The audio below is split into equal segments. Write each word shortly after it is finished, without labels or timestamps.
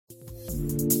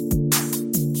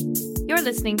You're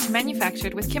listening to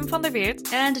Manufactured with Kim van der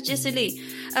Weert and Jessie Lee,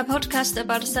 a podcast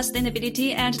about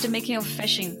sustainability and the making of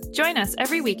fashion. Join us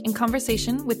every week in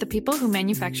conversation with the people who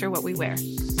manufacture what we wear.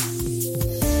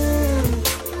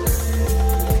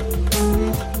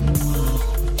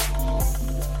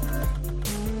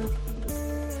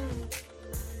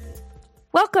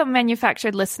 Welcome,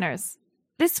 Manufactured listeners.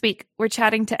 This week, we're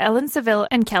chatting to Ellen Seville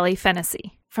and Kelly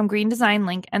Fennessy from Green Design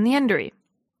Link and The Endery.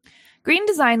 Green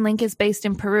Design Link is based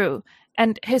in Peru,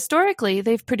 and historically,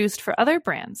 they've produced for other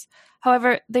brands.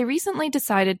 However, they recently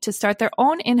decided to start their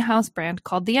own in-house brand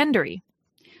called The Endery.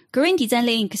 Green Design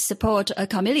Link support a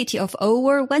community of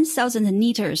over 1,000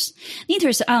 knitters.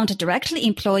 Knitters aren't directly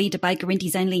employed by Green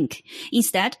Design Link.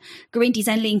 Instead, Green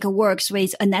Design Link works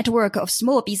with a network of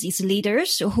small business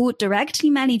leaders who directly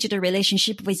manage the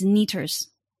relationship with knitters.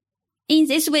 In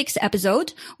this week's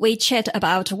episode, we chat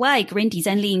about why Green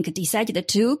Design Link decided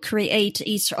to create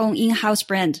its own in-house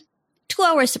brand. To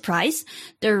our surprise,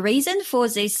 the reason for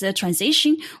this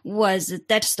transition was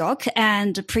dead stock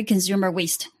and pre-consumer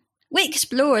waste. We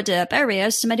explored the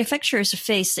barriers manufacturers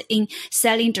face in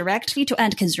selling directly to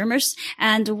end consumers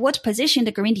and what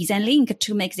positioned Green Design Link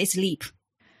to make this leap.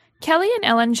 Kelly and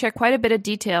Ellen share quite a bit of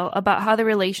detail about how the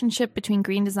relationship between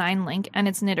Green Design Link and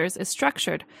its knitters is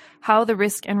structured, how the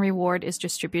risk and reward is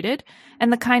distributed,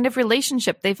 and the kind of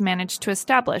relationship they've managed to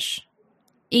establish.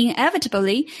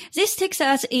 Inevitably, this takes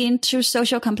us into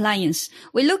social compliance.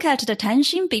 We look at the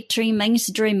tension between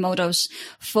mainstream models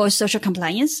for social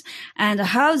compliance and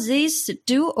how these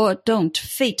do or don't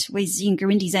fit within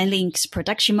Green Design Link's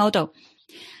production model.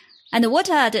 And what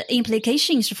are the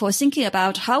implications for thinking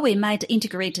about how we might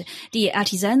integrate the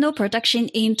artisanal production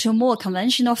into more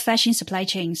conventional fashion supply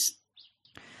chains?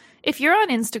 If you're on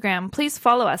Instagram, please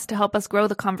follow us to help us grow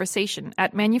the conversation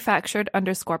at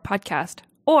manufactured_podcast.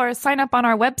 Or sign up on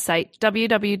our website,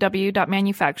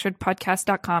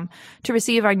 www.manufacturedpodcast.com, to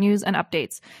receive our news and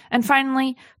updates. And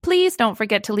finally, please don't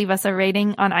forget to leave us a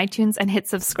rating on iTunes and hit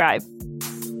subscribe.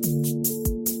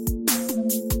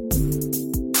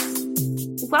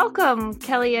 Welcome,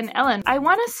 Kelly and Ellen. I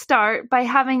want to start by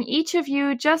having each of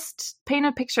you just paint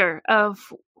a picture of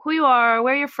who you are,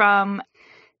 where you're from.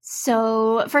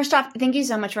 So first off, thank you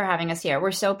so much for having us here.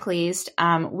 We're so pleased.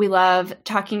 We love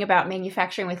talking about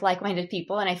manufacturing with like-minded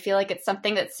people, and I feel like it's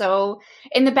something that's so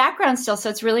in the background still. So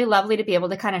it's really lovely to be able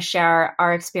to kind of share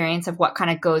our experience of what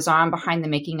kind of goes on behind the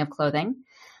making of clothing.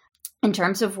 In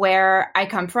terms of where I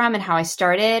come from and how I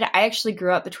started, I actually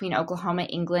grew up between Oklahoma,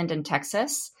 England, and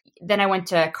Texas. Then I went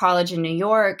to college in New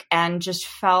York and just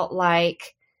felt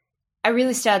like I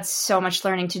really still had so much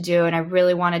learning to do, and I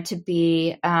really wanted to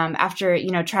be, after,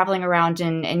 traveling around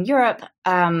in Europe,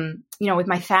 with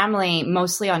my family,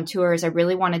 mostly on tours, I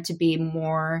really wanted to be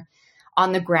more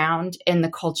on the ground in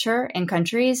the culture in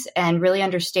countries and really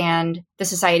understand the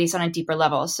societies on a deeper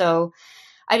level. So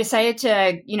I decided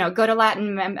to, go to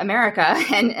Latin America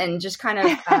and just kind of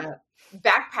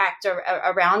backpacked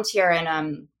around here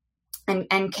and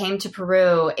came to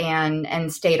Peru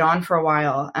and stayed on for a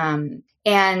while.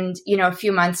 And, a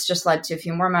few months just led to a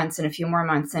few more months and a few more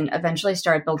months, and eventually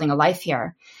started building a life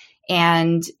here.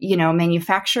 And,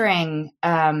 manufacturing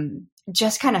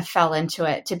just kind of fell into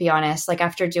it, to be honest. Like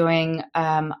after doing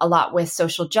a lot with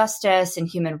social justice and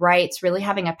human rights, really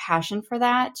having a passion for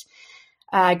that,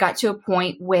 I got to a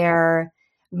point where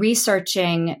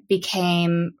researching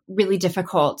became really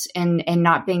difficult and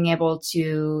not being able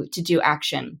to do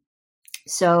action.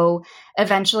 So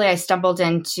eventually I stumbled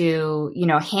into,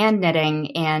 hand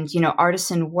knitting and,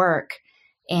 artisan work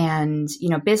and,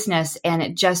 business. And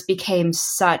it just became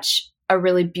such a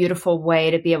really beautiful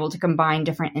way to be able to combine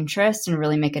different interests and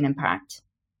really make an impact.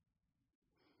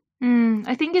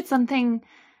 I think it's something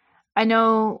I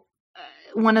know.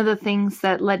 One of the things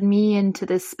that led me into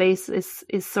this space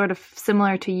is sort of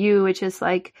similar to you, which is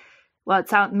like, well,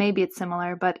 maybe it's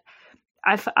similar, but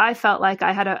I felt like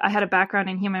I had a background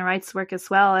in human rights work as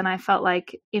well. And I felt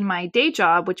like in my day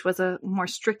job, which was a more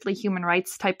strictly human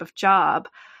rights type of job,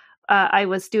 I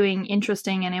was doing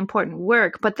interesting and important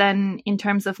work. But then in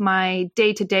terms of my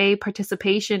day-to-day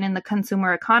participation in the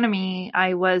consumer economy,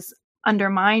 I was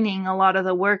undermining a lot of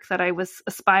the work that I was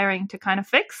aspiring to kind of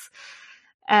fix.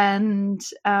 And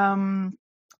yeah,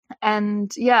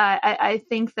 I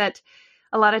think that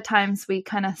a lot of times we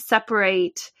kind of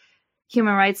separate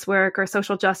human rights work or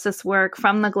social justice work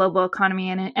from the global economy.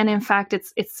 And in fact,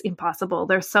 it's impossible.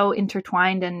 They're so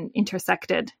intertwined and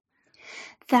intersected.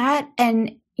 That,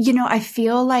 and, I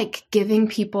feel like giving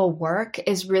people work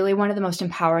is really one of the most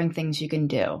empowering things you can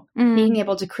do. Being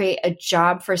able to create a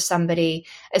job for somebody,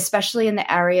 especially in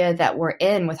the area that we're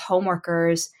in with home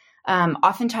workers,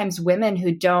 oftentimes women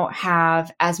who don't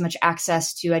have as much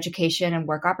access to education and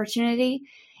work opportunity,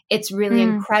 it's really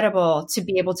incredible to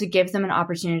be able to give them an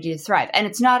opportunity to thrive. And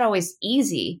it's not always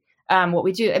easy. What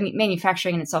we do, I mean,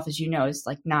 manufacturing in itself, as you know, is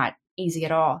like not easy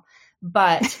at all.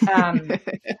 But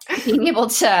being able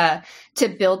to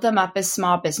build them up as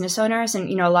small business owners, and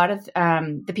a lot of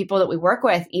the people that we work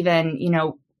with, even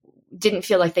didn't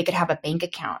feel like they could have a bank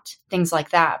account, things like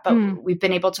that. But we've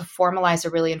been able to formalize a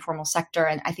really informal sector,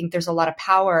 and I think there's a lot of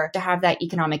power to have that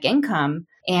economic income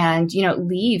and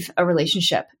leave a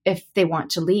relationship if they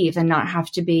want to leave and not have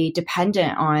to be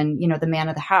dependent on the man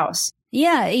of the house.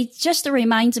 Yeah, it just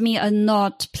reminds me a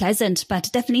not pleasant, but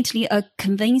definitely a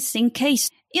convincing case.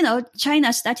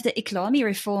 China started the economic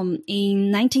reform in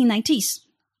 1990s.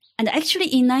 And actually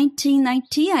in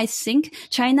 1990, I think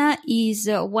China is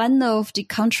one of the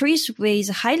countries with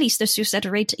highest suicide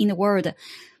rate in the world.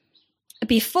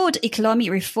 Before the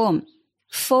economic reform,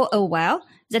 for a while,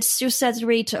 that suicide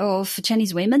rate of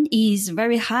Chinese women is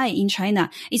very high in China.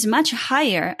 It's much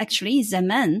higher actually than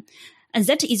men. And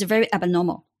that is very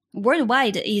abnormal.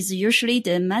 Worldwide is usually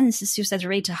the men's suicide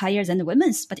rate higher than the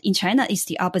women's, but in China it's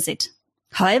the opposite.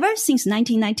 However, since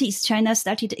 1990s, China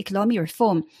started economic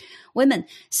reform. Women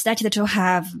started to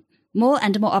have more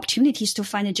and more opportunities to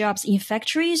find jobs in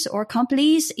factories or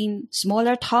companies in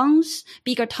smaller towns,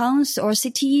 bigger towns or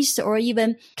cities, or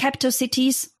even capital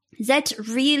cities. That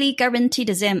really guaranteed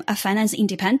them a finance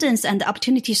independence and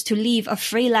opportunities to live a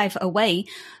free life away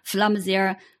from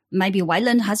their maybe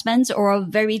violent husbands or a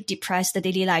very depressed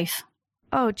daily life.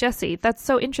 Oh, Jessie, that's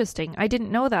so interesting. I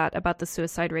didn't know that about the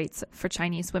suicide rates for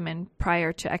Chinese women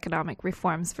prior to economic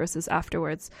reforms versus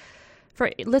afterwards.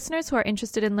 For listeners who are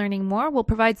interested in learning more, we'll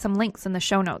provide some links in the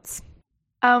show notes.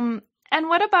 And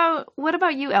what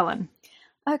about you, Ellen?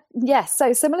 Yes.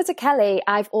 So similar to Kelly,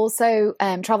 I've also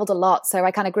traveled a lot. So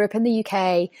I kind of grew up in the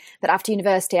UK, but after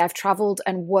university, I've traveled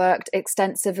and worked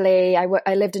extensively.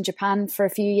 I lived in Japan for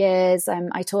a few years.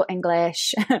 I taught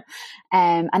English.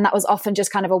 And that was often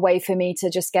just kind of a way for me to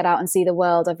just get out and see the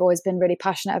world. I've always been really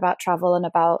passionate about travel and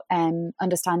about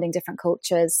understanding different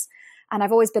cultures. And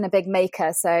I've always been a big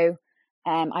maker. So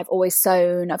I've always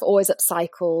sewn, I've always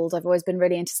upcycled, I've always been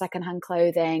really into secondhand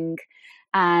clothing.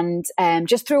 And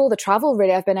just through all the travel,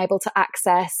 really, I've been able to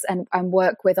access and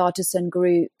work with artisan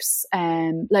groups,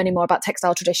 learning more about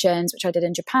textile traditions, which I did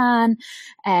in Japan.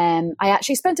 I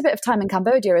actually spent a bit of time in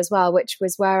Cambodia as well, which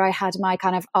was where I had my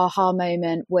kind of aha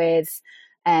moment with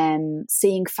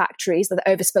seeing factories, the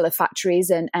overspill of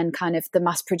factories and kind of the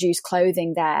mass-produced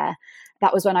clothing there.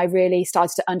 That was when I really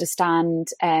started to understand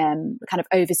kind of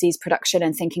overseas production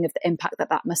and thinking of the impact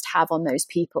that must have on those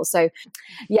people. So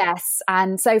yes.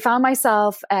 And so found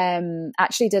myself,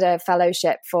 actually did a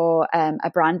fellowship for a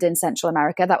brand in Central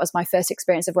America. That was my first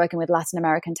experience of working with Latin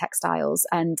American textiles.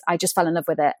 And I just fell in love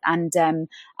with it. And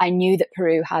I knew that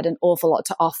Peru had an awful lot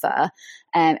to offer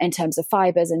in terms of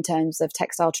fibers, in terms of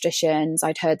textile traditions.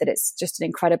 I'd heard that it's just an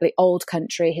incredibly old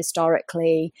country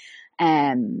historically.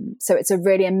 So it's a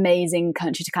really amazing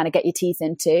country to kind of get your teeth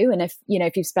into. And if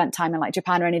you've spent time in like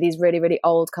Japan or any of these really, really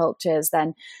old cultures,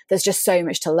 then there's just so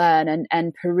much to learn.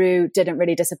 And Peru didn't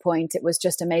really disappoint. It was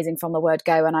just amazing from the word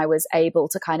go. And I was able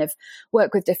to kind of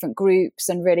work with different groups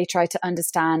and really try to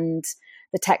understand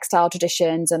the textile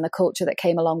traditions and the culture that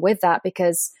came along with that,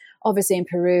 because obviously in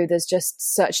Peru, there's just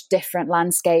such different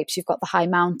landscapes. You've got the high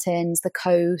mountains, the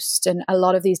coast, and a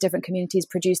lot of these different communities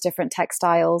produce different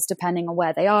textiles depending on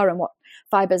where they are and what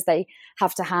fibers they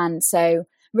have to hand. So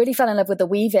really fell in love with the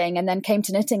weaving and then came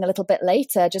to knitting a little bit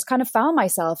later, just kind of found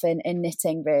myself in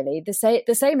knitting really, the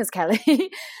same as Kelly.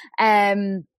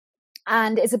 And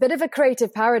it's a bit of a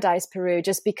creative paradise, Peru,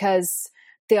 just because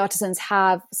the artisans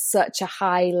have such a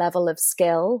high level of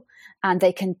skill and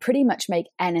they can pretty much make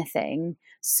anything.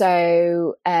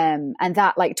 So, and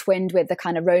that like twinned with the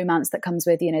kind of romance that comes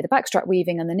with, the backstrap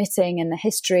weaving and the knitting and the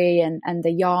history and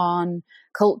the yarn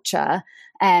culture.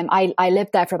 I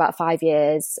lived there for about 5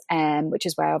 years, which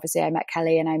is where obviously I met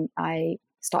Kelly and I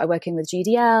started working with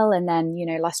GDL. And then,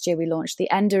 last year we launched the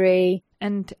Endery.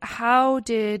 And how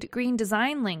did Green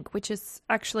Design Link, which is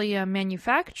actually a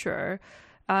manufacturer,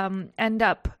 end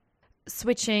up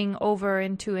switching over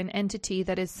into an entity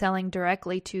that is selling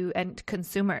directly to end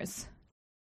consumers?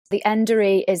 The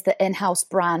Endery is the in-house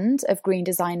brand of Green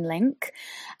Design Link.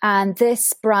 And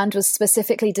this brand was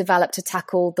specifically developed to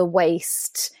tackle the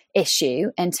waste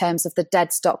issue in terms of the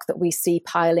dead stock that we see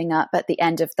piling up at the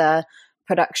end of the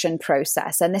production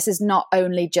process. And this is not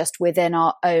only just within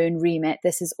our own remit,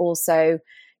 this is also,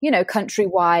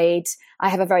 countrywide. I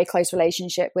have a very close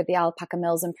relationship with the alpaca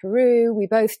mills in Peru. We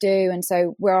both do. And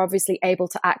so we're obviously able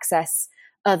to access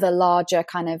other larger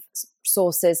kind of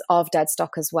sources of dead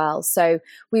stock as well. So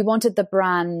we wanted the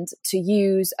brand to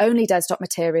use only dead stock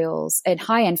materials in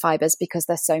high-end fibers because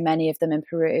there's so many of them in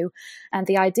Peru. And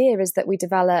the idea is that we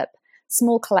develop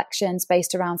small collections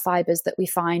based around fibers that we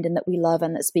find and that we love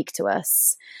and that speak to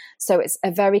us. So it's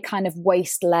a very kind of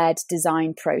waste-led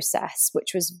design process,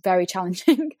 which was very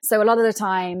challenging. So a lot of the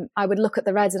time I would look at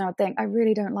the reds and I would think, I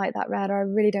really don't like that red, or I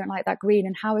really don't like that green.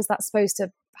 And how is that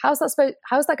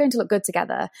going to look good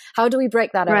together? How do we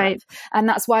break that up? And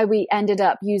that's why we ended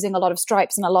up using a lot of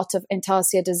stripes and a lot of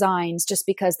intarsia designs, just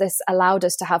because this allowed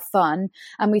us to have fun.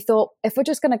 And we thought, if we're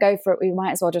just going to go for it, we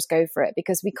might as well just go for it,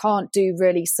 because we can't do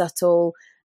really subtle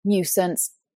nuisance,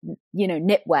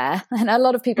 knitwear. And a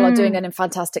lot of people are doing a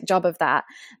fantastic job of that.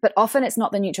 But often it's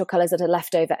not the neutral colors that are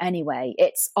left over anyway.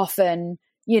 It's often,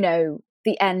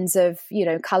 the ends of,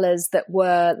 colors that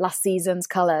were last season's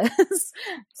colors.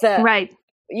 Right.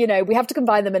 We have to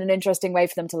combine them in an interesting way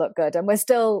for them to look good. And we're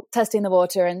still testing the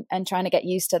water and trying to get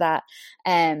used to that.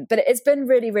 But it's been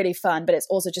really, really fun, but it's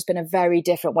also just been a very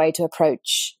different way to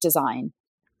approach design.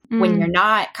 When you're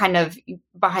not kind of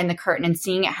behind the curtain and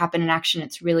seeing it happen in action,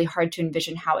 it's really hard to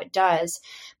envision how it does.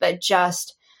 But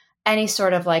just any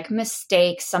sort of like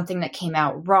mistake, something that came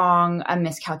out wrong, a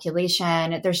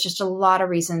miscalculation, there's just a lot of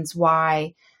reasons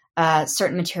why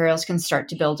certain materials can start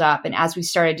to build up. And as we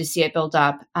started to see it build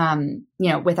up,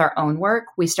 with our own work,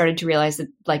 we started to realize that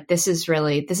like, this is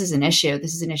an issue.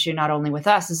 This is an issue not only with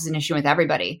us, this is an issue with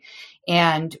everybody.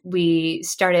 And we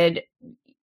started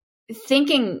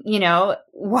thinking,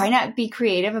 why not be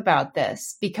creative about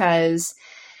this? Because,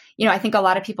 I think a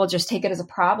lot of people just take it as a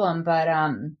problem, but,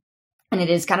 and it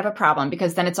is kind of a problem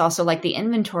because then it's also like the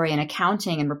inventory and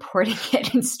accounting and reporting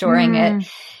it and storing it.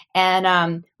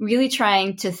 And really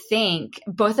trying to think,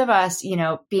 both of us,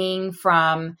 being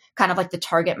from kind of like the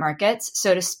target markets,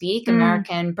 so to speak,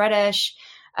 American, British,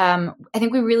 I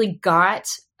think we really got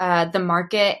the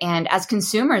market. And as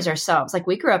consumers ourselves, like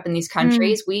we grew up in these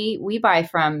countries, we buy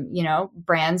from,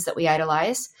 brands that we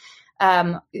idolize.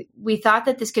 We thought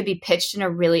that this could be pitched in a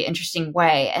really interesting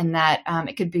way and that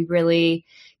it could be really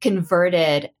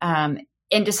converted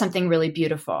into something really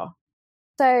beautiful.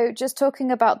 So just talking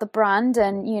about the brand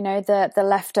and, the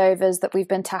leftovers that we've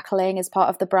been tackling as part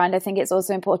of the brand, I think it's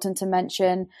also important to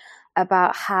mention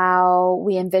about how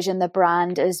we envision the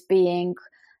brand as being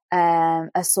a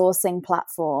sourcing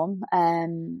platform.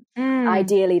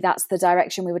 Ideally, that's the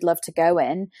direction we would love to go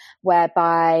in,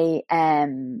 whereby,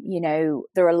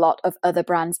 there are a lot of other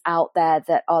brands out there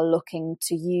that are looking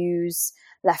to use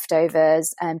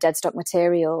leftovers and dead stock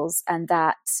materials, and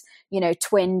that,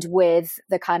 twinned with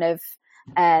the kind of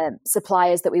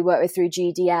suppliers that we work with through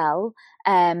GDL,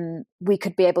 we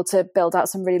could be able to build out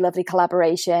some really lovely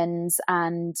collaborations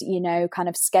and, kind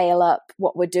of scale up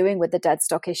what we're doing with the dead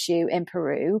stock issue in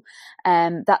Peru.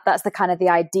 That's the kind of the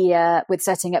idea with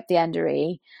setting up the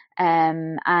Endery.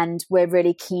 And we're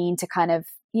really keen to kind of,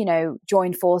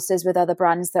 join forces with other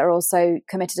brands that are also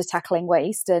committed to tackling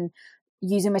waste and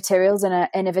using materials in an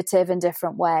innovative and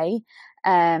different way.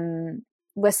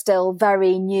 We're still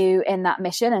very new in that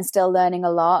mission and still learning a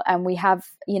lot. And we have,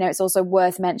 it's also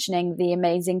worth mentioning the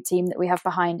amazing team that we have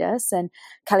behind us. And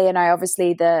Kelly and I,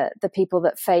 obviously the people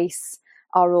that face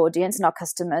our audience and our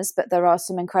customers, but there are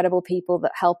some incredible people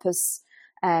that help us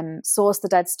source the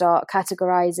dead stock,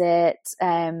 categorize it,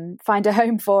 find a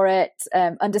home for it,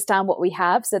 understand what we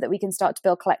have so that we can start to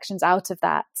build collections out of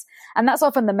that. And that's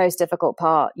often the most difficult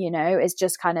part, is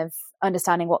just kind of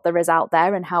understanding what there is out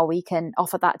there and how we can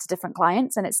offer that to different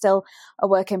clients. And it's still a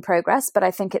work in progress, but I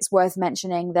think it's worth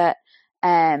mentioning that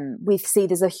we see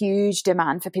there's a huge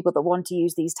demand for people that want to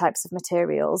use these types of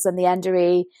materials, and the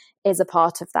Endery is a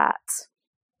part of that.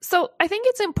 So I think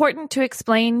it's important to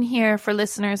explain here for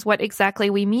listeners what exactly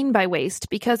we mean by waste,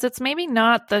 because it's maybe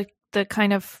not the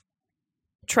kind of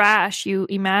trash you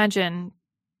imagine.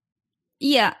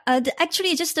 Yeah,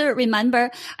 actually, just remember,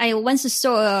 I once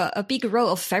saw a big roll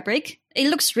of fabric. It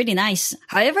looks really nice.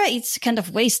 However, it's kind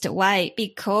of waste. Why?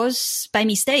 Because by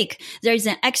mistake, there is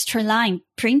an extra line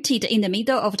printed in the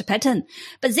middle of the pattern.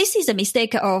 But this is a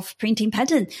mistake of printing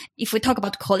pattern. If we talk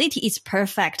about quality, it's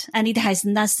perfect, and it has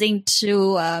nothing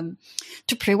to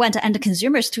prevent end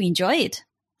consumers to enjoy it.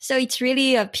 So it's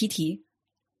really a pity.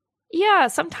 Yeah,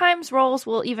 sometimes rolls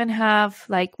will even have,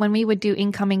 like when we would do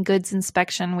incoming goods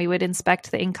inspection, we would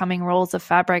inspect the incoming rolls of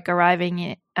fabric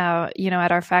arriving,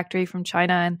 at our factory from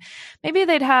China, and maybe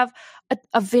they'd have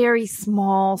a very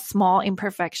small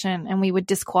imperfection, and we would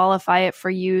disqualify it for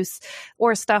use,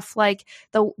 or stuff like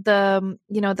the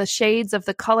shades of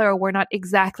the color were not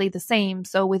exactly the same.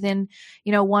 So within,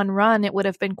 one run, it would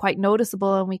have been quite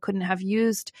noticeable, and we couldn't have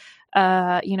used,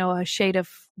 a shade of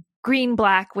green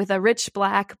black with a rich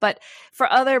black, but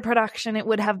for other production, it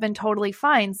would have been totally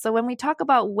fine. So when we talk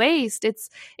about waste, it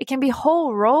can be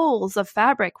whole rolls of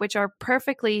fabric, which are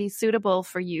perfectly suitable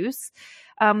for use.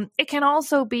 It can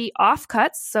also be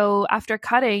offcuts. So after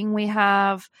cutting, we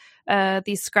have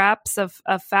these scraps of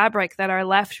fabric that are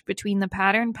left between the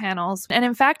pattern panels. And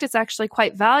in fact, it's actually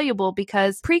quite valuable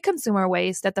because pre-consumer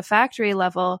waste at the factory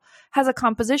level has a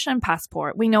composition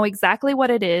passport. We know exactly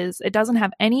what it is. It doesn't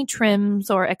have any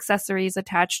trims or accessories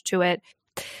attached to it.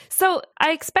 So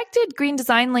I expected Green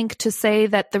Design Link to say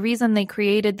that the reason they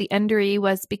created the Endery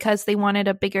was because they wanted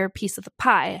a bigger piece of the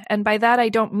pie. And by that, I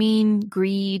don't mean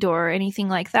greed or anything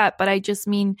like that, but I just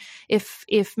mean if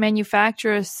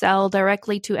manufacturers sell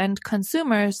directly to end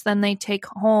consumers, then they take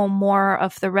home more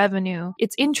of the revenue.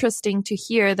 It's interesting to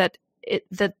hear that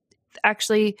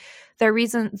actually the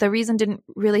reason didn't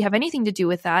really have anything to do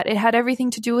with that. It had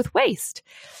everything to do with waste.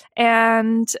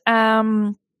 And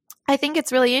I think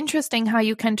it's really interesting how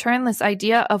you can turn this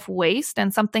idea of waste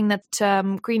and something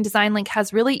that Green Design Link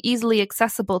has really easily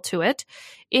accessible to it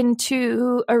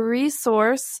into a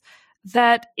resource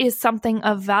that is something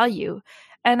of value.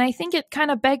 And I think it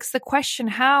kind of begs the question,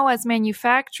 how as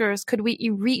manufacturers could we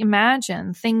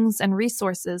reimagine things and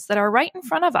resources that are right in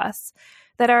front of us,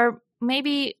 that are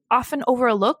maybe often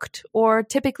overlooked or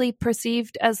typically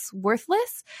perceived as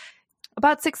worthless?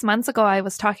 About 6 months ago, I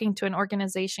was talking to an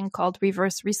organization called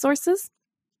Reverse Resources,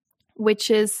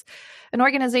 which is an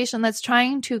organization that's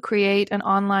trying to create an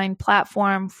online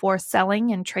platform for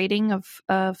selling and trading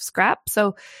of scrap.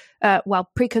 So,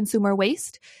 pre-consumer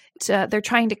waste. They're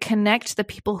trying to connect the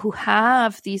people who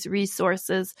have these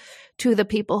resources to the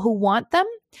people who want them.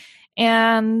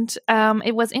 And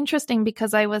it was interesting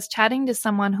because I was chatting to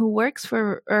someone who works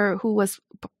for, or who was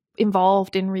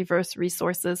involved in Reverse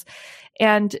Resources.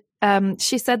 And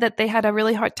she said that they had a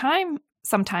really hard time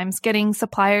sometimes getting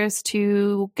suppliers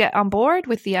to get on board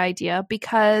with the idea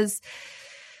because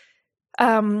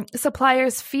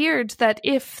suppliers feared that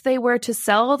if they were to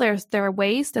sell their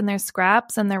waste and their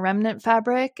scraps and their remnant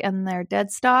fabric and their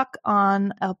dead stock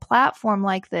on a platform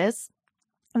like this,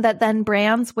 that then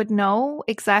brands would know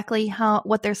exactly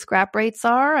what their scrap rates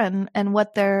are and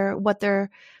what their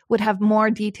would have more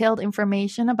detailed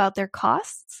information about their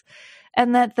costs,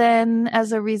 and that then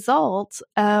as a result,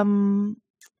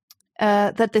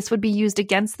 that this would be used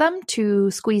against them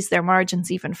to squeeze their margins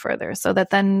even further, so that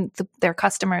then their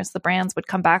customers, the brands, would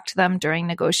come back to them during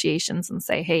negotiations and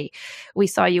say, hey, we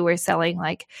saw you were selling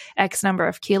like X number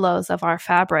of kilos of our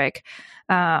fabric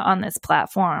on this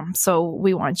platform, so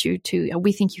we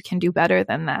think you can do better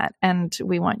than that, and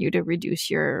we want you to reduce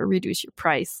your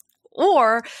price.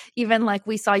 Or even like,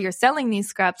 we saw you're selling these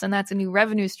scraps and that's a new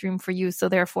revenue stream for you, so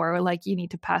therefore like you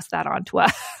need to pass that on to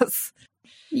us.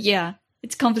 Yeah,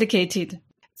 it's complicated.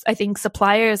 I think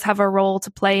suppliers have a role to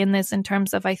play in this in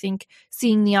terms of, I think,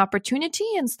 seeing the opportunity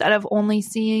instead of only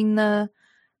seeing the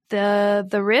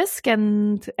risk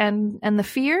and the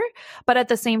fear. But at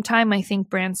the same time, I think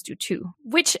brands do too,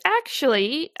 which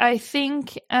actually I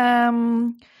think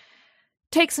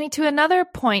takes me to another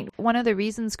point. One of the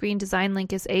reasons Green Design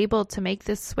Link is able to make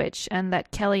this switch, and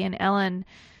that Kelly and Ellen,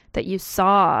 that you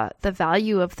saw the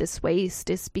value of this waste,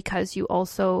 is because you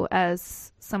also,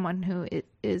 as someone who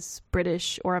is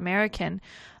British or American,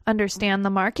 understand the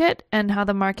market and how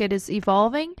the market is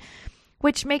evolving,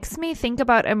 which makes me think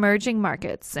about emerging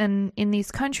markets and in these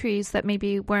countries that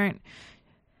maybe weren't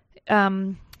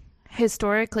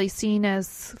historically seen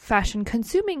as fashion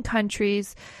consuming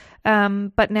countries,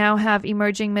 but now have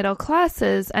emerging middle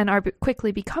classes and are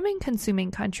quickly becoming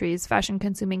fashion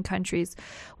consuming countries.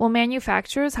 Will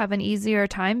manufacturers have an easier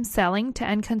time selling to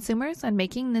end consumers and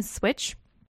making this switch?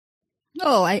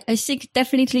 Oh, I think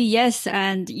definitely yes.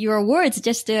 And your words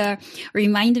just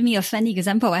remind me of a funny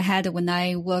example I had when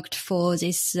I worked for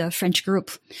this French group.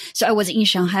 So I was in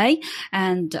Shanghai,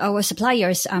 and our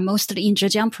suppliers are mostly in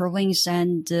Zhejiang province,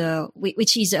 and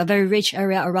which is a very rich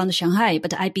area around Shanghai.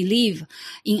 But I believe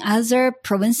in other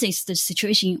provinces, the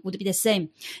situation would be the same.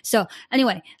 So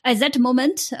anyway, at that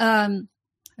moment,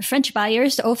 French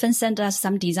buyers often send us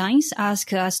some designs,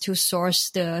 ask us to source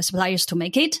the suppliers to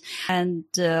make it. And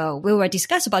we will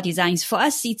discuss about designs. For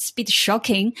us, it's a bit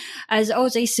shocking, as all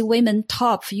these women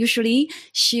top usually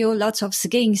show lots of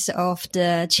skins of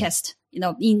the chest.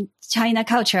 In China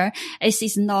culture, this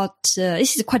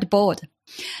is quite bold.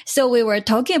 So we were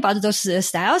talking about those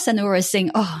styles, and we were saying,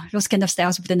 those kind of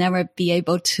styles would never be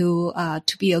able to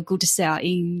be a good sale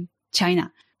in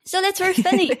China. So that's very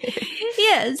funny.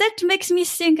 Yeah, that makes me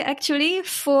think actually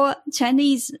for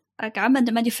Chinese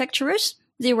garment manufacturers,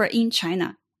 they were in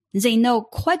China. They know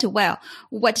quite well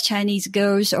what Chinese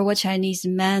girls or what Chinese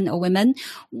men or women,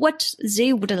 what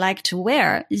they would like to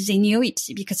wear. They knew it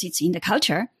because it's in the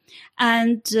culture.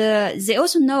 And they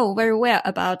also know very well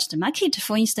about the market.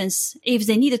 For instance, if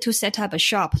they needed to set up a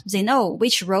shop, they know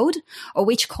which road or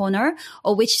which corner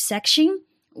or which section,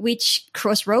 which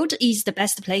crossroad is the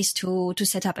best place to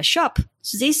set up a shop.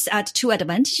 So these are the two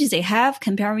advantages they have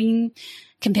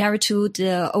compared to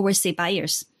the overseas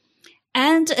buyers.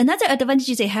 And another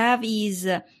advantage they have is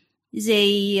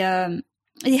they have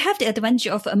the advantage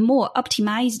of a more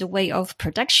optimized way of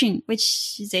production,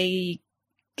 which they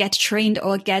get trained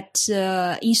or get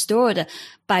installed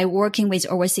by working with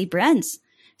overseas brands.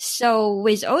 So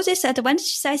with all these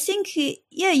advantages, I think,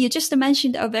 you just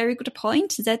mentioned a very good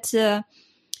point that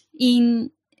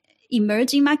in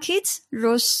emerging markets,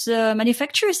 those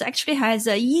manufacturers actually has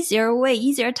an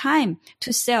easier time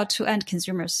to sell to end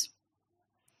consumers.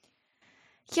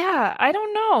 Yeah, I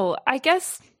don't know. I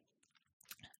guess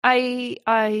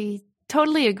I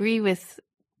totally agree with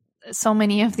so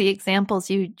many of the examples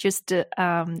you just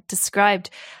described.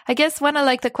 I guess one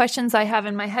of the questions I have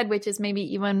in my head, which is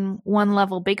maybe even one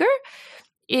level bigger,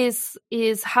 is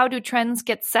how do trends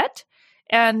get set?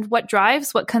 And what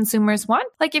drives what consumers want?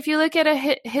 Like if you look at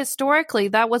it historically,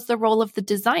 that was the role of the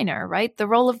designer, right? The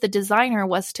role of the designer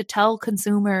was to tell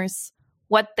consumers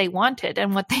what they wanted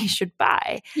and what they should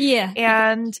buy. Yeah.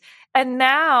 And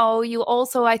now you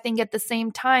also, I think at the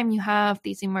same time, you have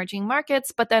these emerging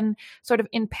markets, but then sort of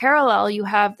in parallel, you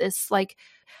have this like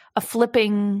a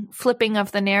flipping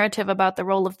of the narrative about the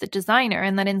role of the designer.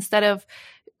 And that instead of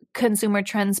consumer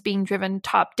trends being driven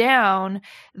top down,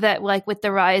 that like with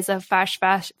the rise of fast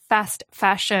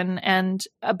fashion and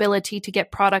ability to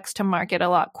get products to market a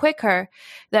lot quicker,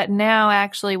 that now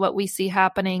actually what we see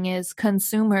happening is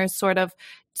consumers sort of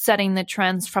setting the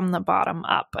trends from the bottom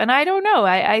up. And I don't know,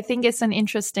 I think it's an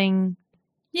interesting...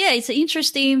 Yeah, it's an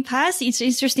interesting path. It's an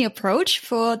interesting approach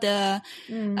for the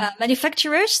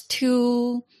manufacturers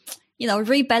to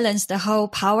rebalance the whole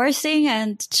power thing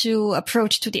and to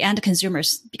approach to the end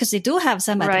consumers, because they do have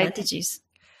some advantages.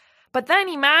 But then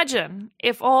imagine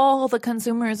if all the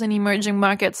consumers in emerging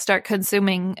markets start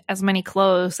consuming as many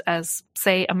clothes as,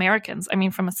 say, Americans. I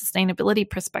mean, from a sustainability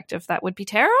perspective, that would be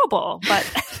terrible. But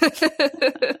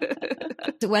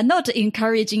we're not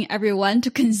encouraging everyone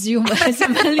to consume as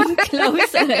many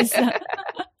clothes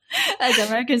as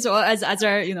Americans or as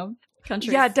other,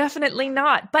 countries. Yeah, definitely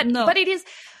not. But it is.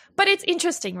 But it's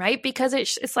interesting, right? Because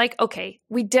it's like, okay,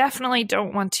 we definitely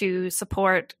don't want to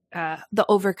support the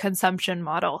overconsumption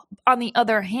model. On the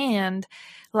other hand,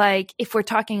 like if we're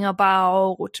talking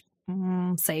about,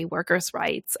 say, workers'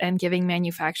 rights and giving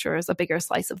manufacturers a bigger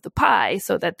slice of the pie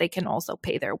so that they can also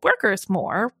pay their workers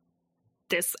more,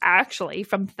 this actually,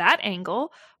 from that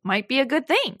angle, might be a good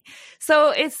thing.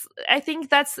 So I think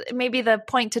that's maybe the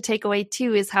point to take away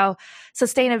too, is how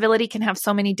sustainability can have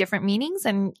so many different meanings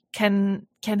and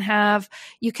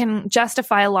you can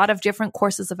justify a lot of different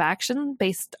courses of action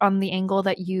based on the angle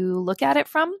that you look at it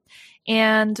from.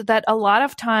 And that a lot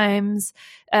of times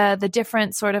the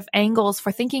different sort of angles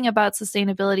for thinking about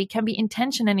sustainability can be in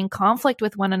tension and in conflict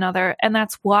with one another. And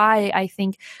that's why I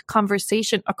think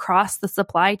conversation across the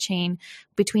supply chain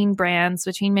between brands,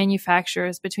 between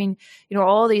manufacturers, between,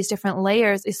 all these different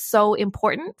layers is so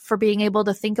important for being able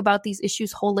to think about these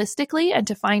issues holistically and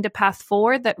to find a path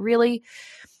forward that really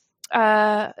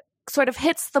sort of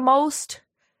hits the most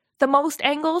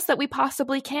angles that we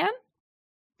possibly can.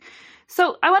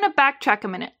 So I want to backtrack a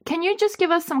minute. Can you just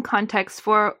give us some context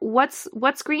for what's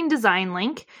Green Design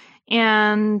Link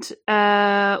and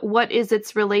what is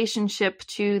its relationship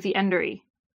to the Endery?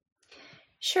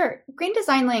 Sure. Green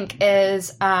Design Link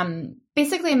is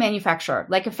basically a manufacturer,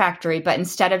 like a factory, but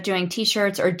instead of doing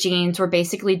t-shirts or jeans, we're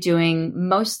basically doing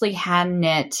mostly hand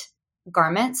knit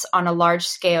garments on a large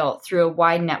scale through a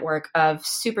wide network of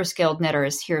super skilled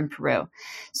knitters here in Peru.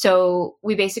 So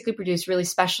we basically produce really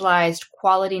specialized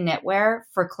quality knitwear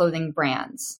for clothing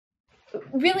brands.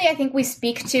 Really, I think we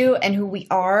speak to, and who we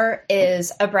are,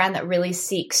 is a brand that really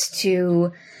seeks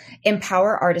to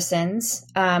empower artisans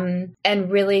and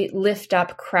really lift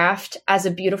up craft as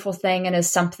a beautiful thing and as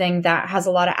something that has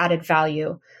a lot of added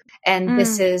value. And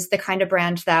this is the kind of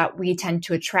brand that we tend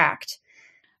to attract.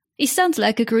 It sounds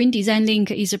like a Green Design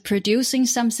Link is producing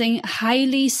something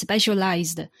highly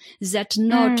specialized that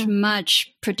not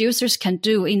much producers can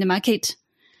do in the market.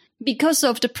 Because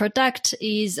of the product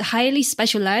is highly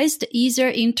specialized, either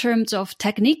in terms of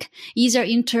technique, either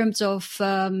in terms of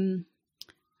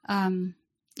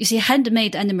You see,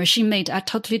 handmade and machine-made are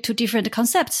totally two different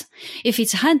concepts. If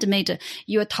it's handmade,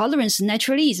 your tolerance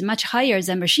naturally is much higher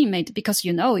than machine-made because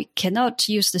you cannot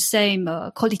use the same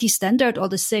quality standard or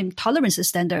the same tolerance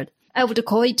standard. I would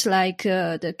call it like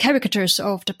the characters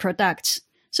of the products.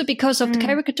 So because of the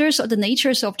characters or the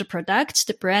natures of the products,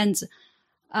 the brands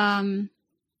are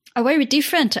very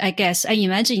different, I guess. I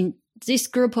imagine this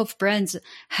group of brands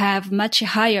have much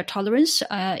higher tolerance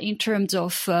in terms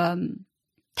of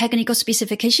technical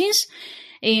specifications,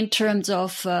 in terms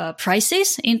of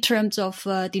prices, in terms of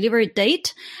delivery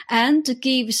date, and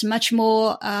gives much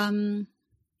more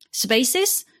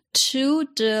spaces to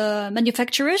the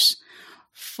manufacturers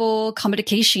for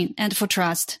communication and for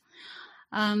trust.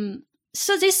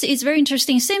 So this is very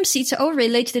interesting. Seems it's all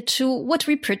related to what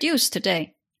we produce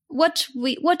today. What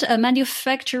a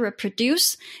manufacturer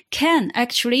produce can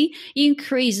actually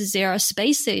increase their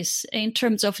spaces in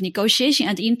terms of negotiation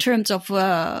and in terms of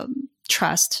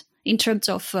trust, in terms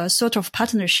of sort of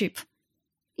partnership.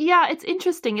 Yeah, it's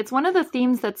interesting. It's one of the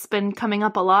themes that's been coming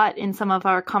up a lot in some of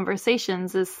our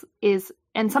conversations is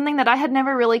and something that I had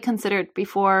never really considered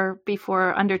before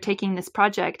undertaking this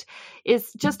project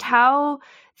is just how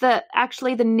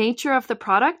the nature of the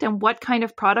product and what kind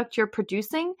of product you're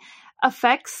producing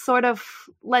affects sort of,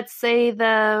 let's say,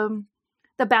 the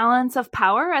balance of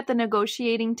power at the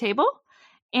negotiating table.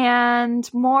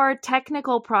 And more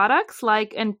technical products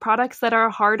and products that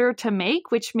are harder to make,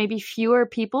 which maybe fewer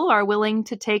people are willing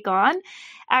to take on,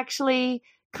 actually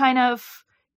kind of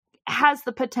has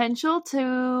the potential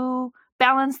to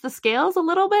balance the scales a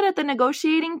little bit at the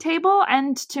negotiating table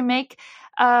and to make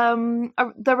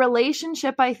the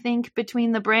relationship, I think,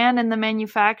 between the brand and the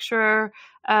manufacturer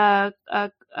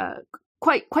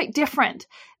quite different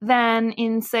than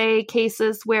in, say,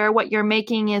 cases where what you're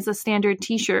making is a standard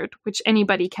T-shirt, which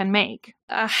anybody can make.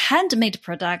 A handmade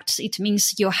product, it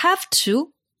means you have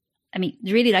to,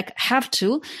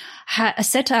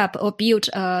 set up or build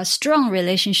a strong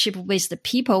relationship with the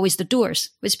people, with the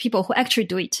doers, with people who actually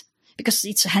do it. Because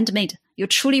it's handmade. You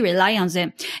truly rely on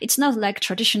them. It's not like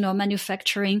traditional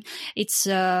manufacturing. It's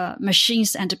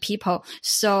machines and people.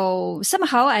 So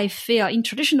somehow I feel in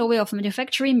traditional way of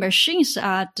manufacturing, machines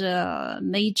are the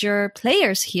major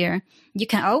players here. You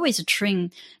can always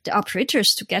train the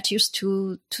operators to get used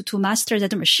to master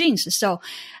the machines. So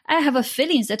I have a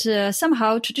feeling that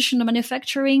somehow traditional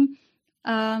manufacturing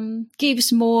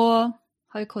gives more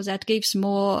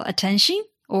attention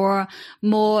or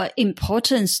more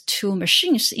importance to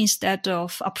machines instead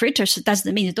of operators.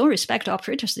 Doesn't mean they don't respect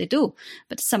operators, they do.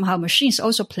 But somehow machines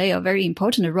also play a very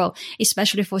important role,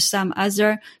 especially for some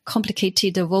other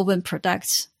complicated woven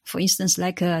products, for instance,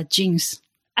 like jeans.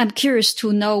 I'm curious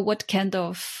to know what kind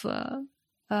of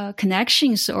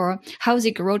connections or how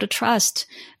they grow the trust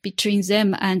between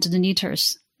them and the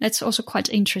knitters. That's also quite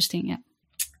interesting, yeah.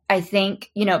 I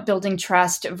think, building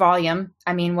trust, volume.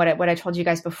 I mean, what I told you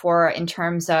guys before in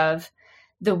terms of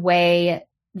the way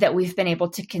that we've been able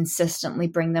to consistently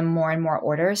bring them more and more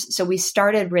orders. So we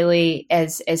started really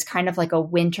as kind of like a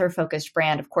winter focused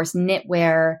brand. Of course,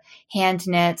 knitwear, hand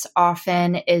knits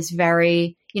often is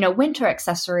very, winter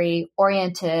accessory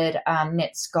oriented,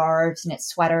 knit scarves, knit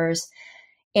sweaters.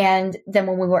 And then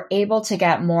when we were able to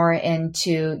get more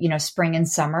into, spring and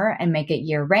summer and make it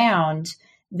year round,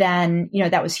 then,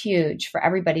 that was huge for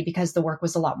everybody because the work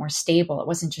was a lot more stable. It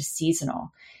wasn't just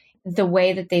seasonal. The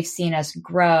way that they've seen us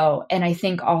grow. And I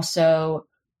think also,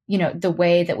 the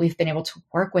way that we've been able to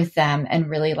work with them and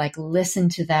really listen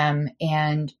to them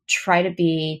and try to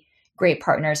be great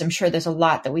partners. I'm sure there's a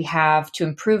lot that we have to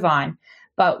improve on,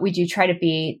 but we do try to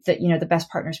be the best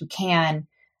partners we can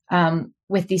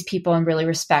with these people and really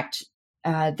respect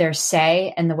their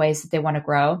say and the ways that they want to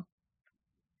grow.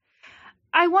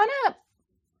 I want to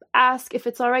ask, if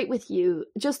it's all right with you,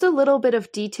 just a little bit of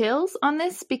details on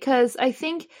this, because I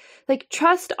think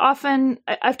trust often,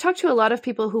 I've talked to a lot of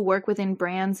people who work within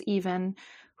brands even,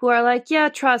 who are like, yeah,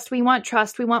 trust, we want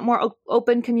more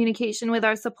open communication with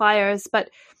our suppliers, but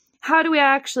how do we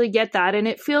actually get that? And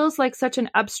it feels like such an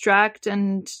abstract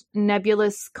and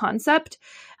nebulous concept.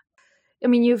 I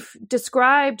mean, you've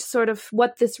described sort of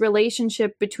what this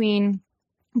relationship between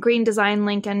Green Design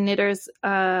Link and knitters,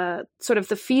 sort of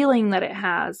the feeling that it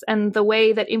has and the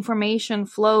way that information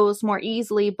flows more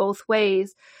easily both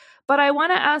ways. But I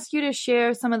want to ask you to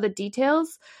share some of the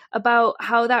details about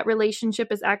how that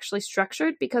relationship is actually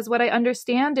structured, because what I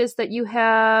understand is that you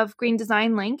have Green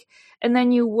Design Link and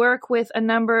then you work with a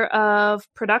number of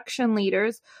production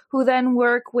leaders who then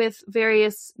work with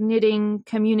various knitting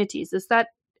communities. Is that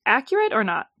accurate or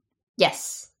not?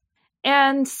 Yes.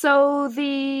 And so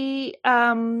the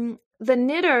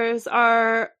knitters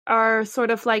are sort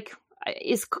of like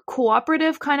is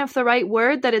cooperative kind of the right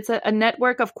word, that it's a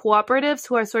network of cooperatives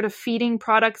who are sort of feeding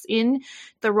products in.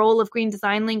 The role of Green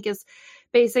Design Link is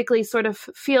basically sort of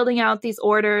fielding out these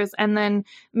orders and then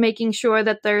making sure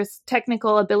that there's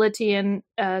technical ability and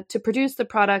to produce the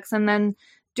products, and then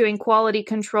doing quality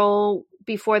control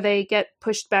before they get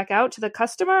pushed back out to the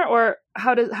customer? Or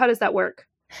how does that work?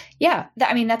 Yeah,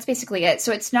 that's basically it.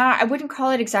 So it's not, I wouldn't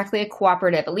call it exactly a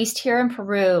cooperative. At least here in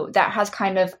Peru, that has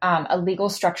kind of a legal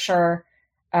structure.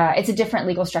 It's a different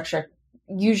legal structure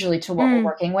usually to what we're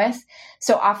working with.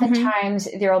 So oftentimes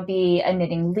there will be a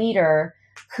knitting leader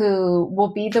who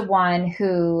will be the one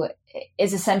who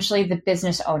is essentially the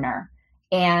business owner.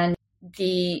 And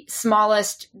the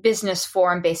smallest business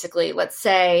form, basically, let's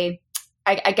say,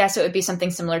 I guess it would be something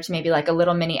similar to maybe like a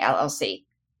little mini LLC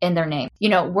in their name.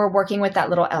 We're working with that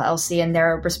little LLC, and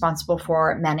they're responsible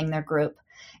for manning their group.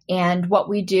 And what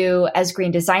we do as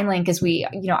Green Design Link is we,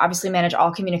 obviously manage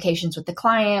all communications with the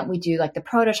client. We do like the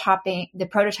prototyping,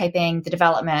 the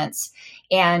developments.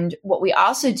 And what we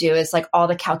also do is like all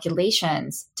the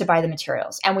calculations to buy the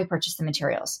materials, and we purchase the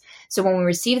materials. So when we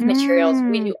receive the materials,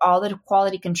 we do all the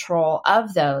quality control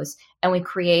of those, and we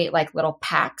create like little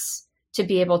packs to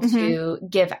be able to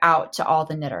give out to all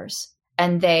the knitters.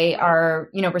 And they are,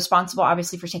 responsible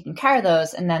obviously for taking care of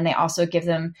those. And then they also give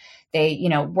them,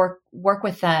 work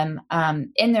with them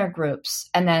in their groups,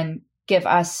 and then give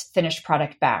us finished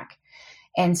product back.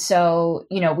 And so,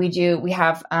 we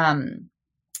have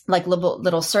like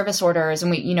little service orders,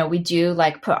 and we do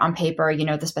like put on paper,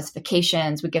 the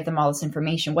specifications. We give them all this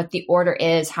information, what the order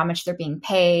is, how much they're being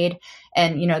paid.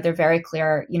 And, they're very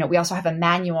clear. We also have a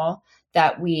manual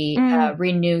that we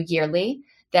renew yearly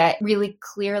that really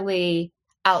clearly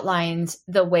outlines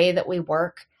the way that we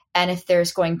work. And if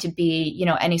there's going to be,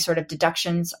 any sort of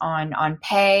deductions on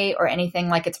pay or anything,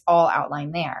 like it's all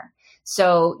outlined there.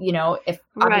 So,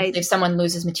 if someone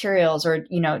loses materials or,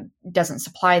 doesn't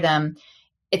supply them,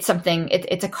 it's something,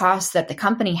 it's a cost that the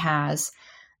company has.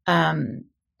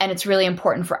 And it's really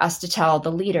important for us to tell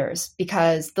the leaders,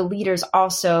 because the leaders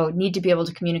also need to be able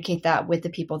to communicate that with the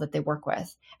people that they work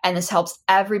with. And this helps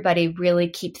everybody really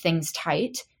keep things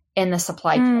tight in the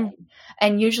supply chain.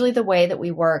 And usually the way that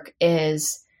we work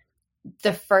is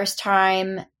the first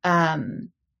time,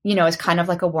 is kind of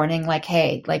like a warning, like,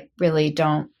 hey, like really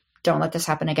don't let this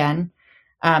happen again.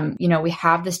 We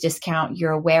have this discount.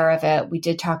 You're aware of it. We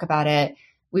did talk about it.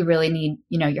 We really need,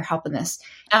 your help in this.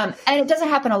 And it doesn't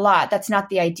happen a lot. That's not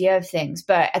the idea of things.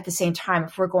 But at the same time,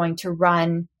 if we're going to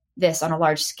run this on a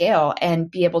large scale and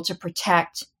be able to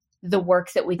protect the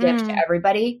work that we give to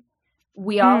everybody,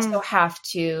 we also have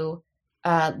to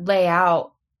lay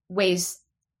out ways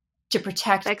to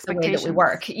protect the way that we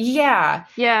work. Yeah.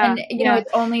 And,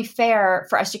 it's only fair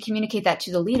for us to communicate that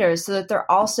to the leaders so that they're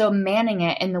also manning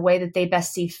it in the way that they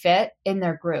best see fit in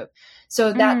their group.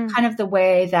 So that's kind of the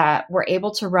way that we're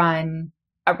able to run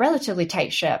a relatively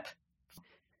tight ship.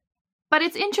 But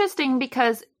it's interesting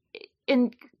because,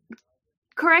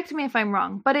 correct me if I'm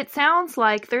wrong, but it sounds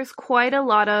like there's quite a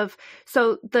lot of,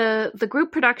 so the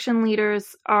group production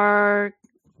leaders are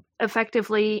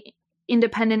effectively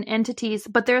independent entities,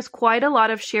 but there's quite a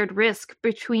lot of shared risk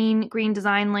between Green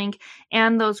Design Link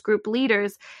and those group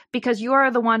leaders, because you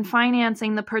are the one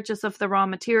financing the purchase of the raw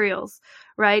materials,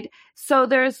 right? So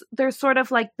there's sort of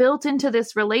like built into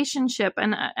this relationship,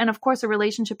 and of course a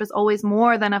relationship is always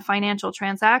more than a financial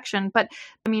transaction. But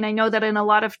I mean, I know that in a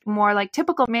lot of more like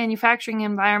typical manufacturing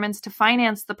environments, to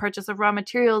finance the purchase of raw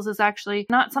materials is actually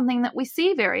not something that we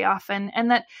see very often,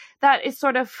 and that is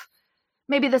sort of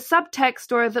maybe the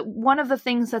subtext or one of the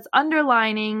things that's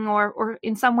underlining or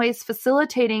in some ways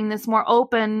facilitating this more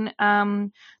open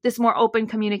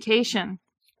communication.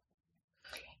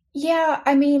 Yeah,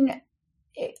 I mean,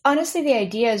 honestly, the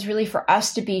idea is really for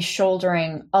us to be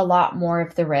shouldering a lot more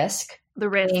of the risk.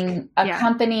 Being a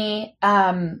company,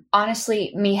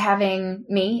 honestly,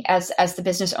 me as the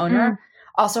business owner,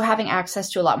 also having access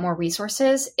to a lot more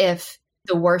resources if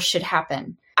the worst should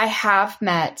happen. I have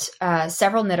met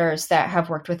several knitters that have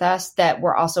worked with us that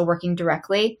were also working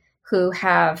directly, who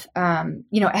have,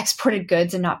 exported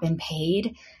goods and not been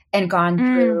paid and gone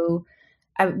through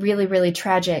really, really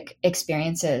tragic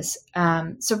experiences.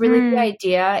 So really the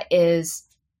idea is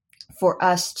for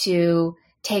us to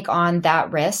take on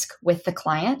that risk with the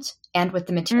client and with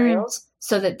the materials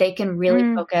so that they can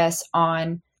really focus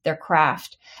on their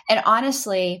craft. And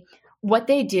honestly, what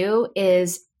they do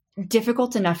is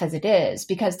difficult enough as it is,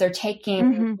 because they're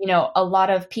taking, a lot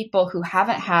of people who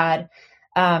haven't had,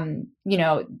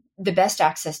 the best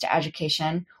access to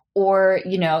education or,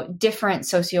 different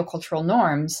sociocultural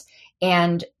norms.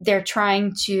 And they're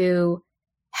trying to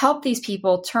help these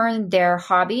people turn their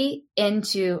hobby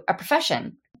into a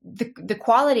profession. The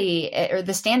quality or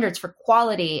the standards for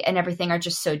quality and everything are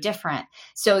just so different.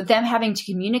 So them having to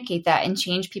communicate that and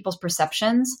change people's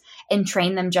perceptions and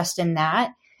train them just in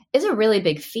that is a really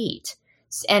big feat.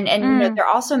 And you know, they're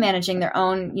also managing their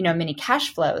own, you know, mini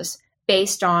cash flows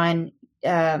based on,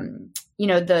 you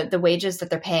know, the wages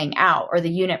that they're paying out or the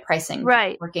unit pricing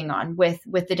right. working on with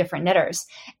the different knitters.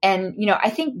 And, you know, I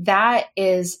think that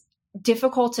is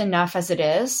difficult enough as it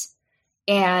is.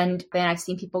 And then I've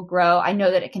seen people grow. I know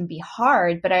that it can be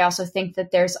hard, but I also think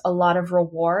that there's a lot of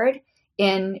reward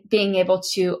in being able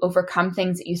to overcome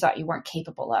things that you thought you weren't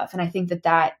capable of. And I think that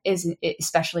that is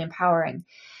especially empowering.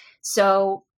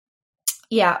 So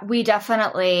yeah, we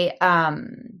definitely,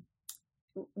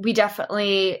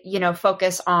 you know,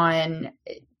 focus on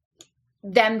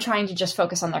them trying to just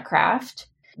focus on their craft.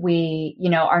 We, you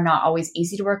know, are not always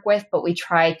easy to work with, but we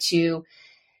try to,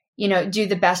 you know, do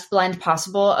the best blend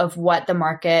possible of what the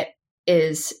market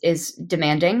is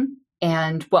demanding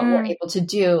and what we're able to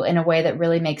do in a way that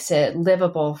really makes it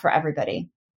livable for everybody.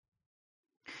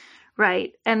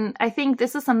 Right. And I think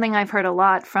this is something I've heard a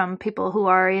lot from people who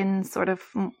are in sort of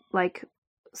like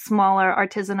smaller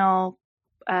artisanal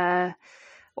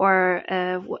or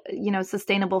you know,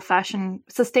 sustainably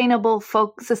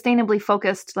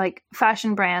focused like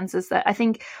fashion brands, is that I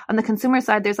think on the consumer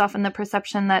side there's often the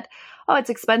perception that, oh, it's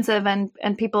expensive and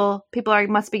people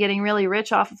must be getting really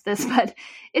rich off of this, but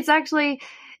it's actually,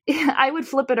 I would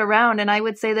flip it around and I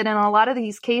would say that in a lot of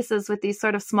these cases with these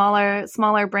sort of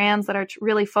smaller brands that are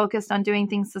really focused on doing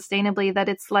things sustainably, that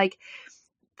it's like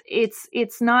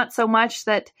it's not so much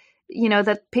that, you know,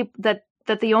 that people that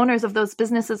the owners of those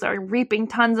businesses are reaping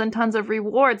tons and tons of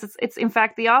rewards. It's in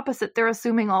fact the opposite. They're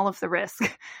assuming all of the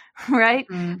risk, right?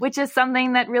 Which is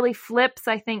something that really flips,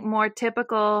 I think, more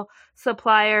typical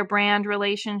supplier brand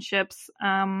relationships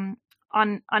on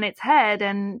its head.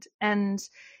 And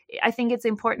I think it's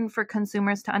important for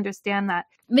consumers to understand that.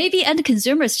 Maybe end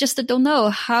consumers just don't know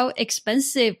how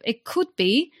expensive it could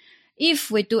be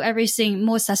if we do everything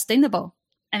more sustainable.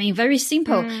 I mean, very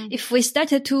simple. If we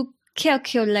started to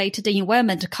calculate the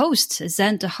environment cost,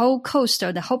 then the whole cost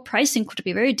or the whole pricing could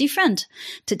be very different.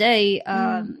 Today,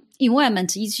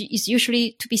 environment is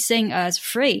usually to be seen as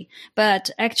free, but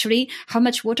actually how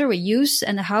much water we use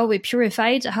and how we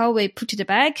purify it, how we put it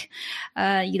back,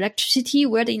 electricity,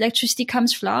 where the electricity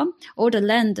comes from, all the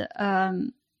land,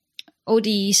 all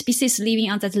the species living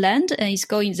on that land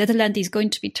that land is going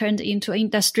to be turned into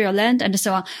industrial land and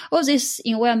so on. All this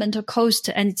environmental cost,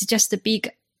 and it's just a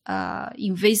big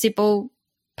invisible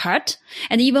part.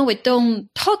 And even we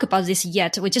don't talk about this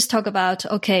yet. We just talk about,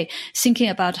 thinking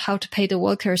about how to pay the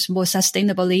workers more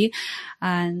sustainably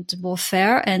and more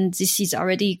fair. And this is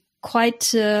already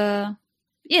quite,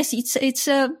 it's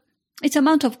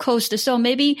amount of cost. So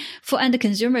maybe for end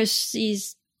consumers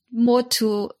is more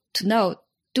to know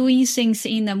doing things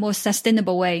in a more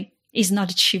sustainable way is not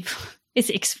cheap. It's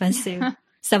expensive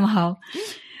somehow.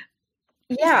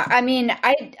 Yeah, I mean,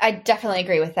 I definitely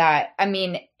agree with that. I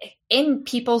mean, in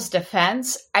people's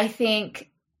defense, I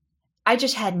think I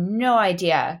just had no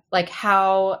idea like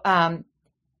how,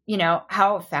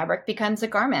 how fabric becomes a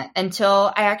garment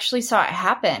until I actually saw it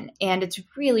happen. And it's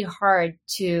really hard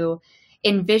to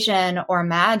envision or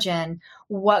imagine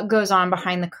what goes on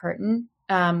behind the curtain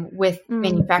with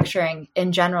manufacturing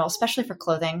in general, especially for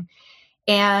clothing.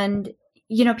 And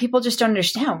people just don't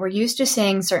understand. We're used to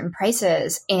seeing certain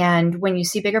prices. And when you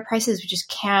see bigger prices, we just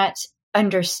can't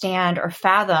understand or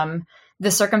fathom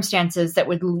the circumstances that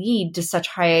would lead to such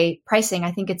high pricing.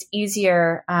 I think it's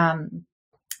easier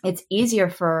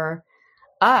for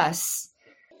us.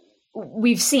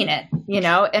 We've seen it, in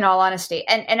all honesty.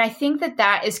 And I think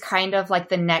that is kind of like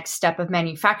the next step of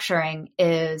manufacturing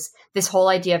is this whole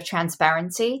idea of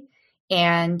transparency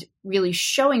and really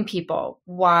showing people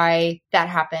why that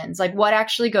happens, like what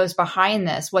actually goes behind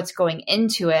this, what's going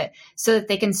into it, so that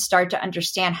they can start to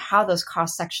understand how those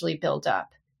costs actually build up.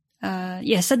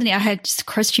 Suddenly I had just a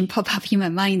question pop up in my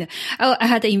mind. I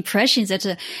had the impression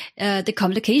that the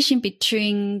communication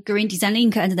between Green Design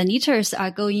Link and the knitters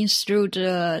are going through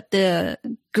the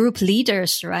group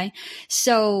leaders, right?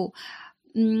 So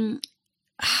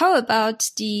how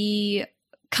about the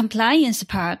compliance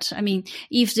part? I mean,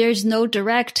 if there's no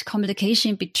direct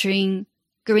communication between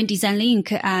Green Design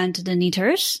Link and the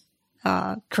knitters,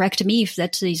 correct me if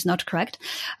that is not correct,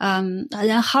 then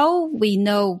how we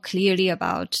know clearly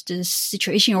about the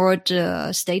situation or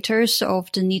the status of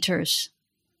the knitters?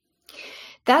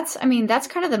 That's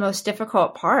kind of the most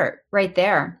difficult part right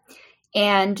there.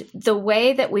 And the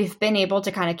way that we've been able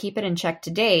to kind of keep it in check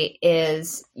to date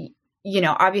is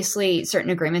obviously certain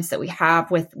agreements that we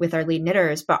have with our lead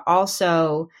knitters, but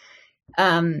also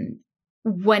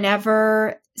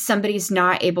whenever somebody's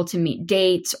not able to meet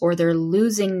dates or they're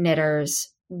losing knitters,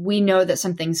 we know that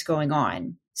something's going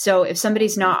on. So if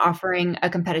somebody's not offering a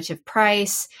competitive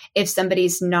price, if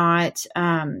somebody's not,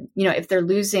 if they're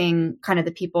losing kind of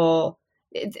the people,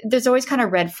 there's always kind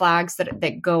of red flags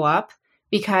that go up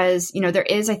because, there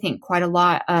is, I think, quite a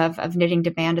lot of knitting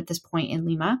demand at this point in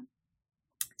Lima.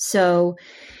 So,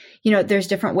 there's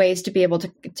different ways to be able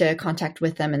to contact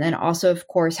with them. And then also, of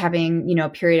course, having,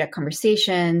 periodic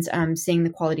conversations, seeing the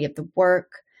quality of the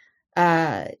work,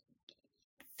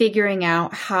 figuring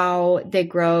out how they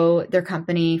grow their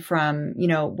company from,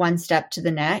 one step to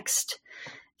the next.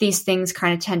 These things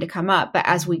kind of tend to come up. But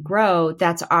as we grow,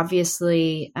 that's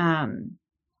obviously,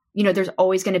 there's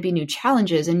always going to be new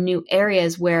challenges and new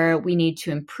areas where we need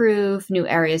to improve, new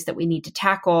areas that we need to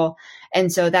tackle.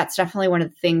 And so that's definitely one of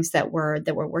the things that we're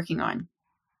working on.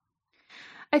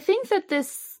 I think that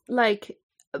this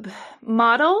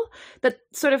model, that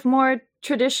sort of more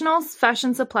traditional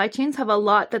fashion supply chains have a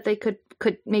lot that they could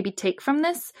maybe take from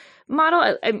this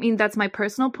model. I mean, that's my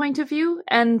personal point of view.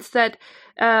 And that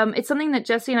it's something that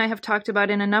Jessie and I have talked about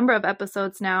in a number of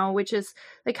episodes now, which is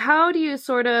how do you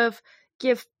sort of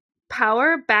give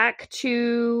power back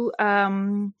to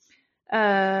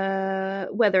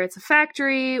whether it's a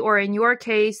factory or in your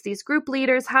case, these group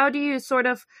leaders, how do you sort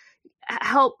of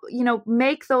help,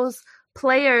 make those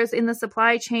players in the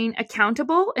supply chain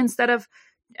accountable instead of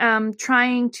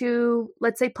trying to,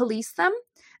 let's say, police them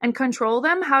and control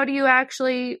them? How do you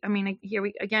actually,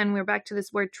 we're back to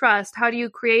this word trust. How do you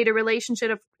create a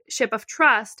relationship of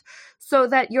trust so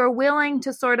that you're willing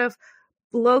to sort of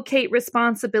locate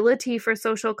responsibility for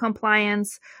social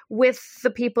compliance with the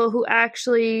people who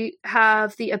actually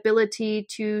have the ability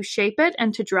to shape it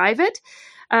and to drive it,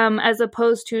 as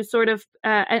opposed to sort of,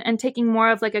 and taking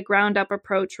more of a ground up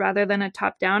approach rather than a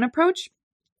top down approach.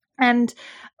 And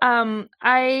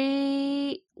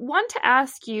I want to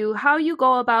ask you how you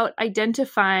go about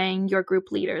identifying your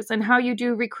group leaders and how you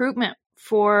do recruitment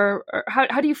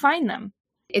how do you find them?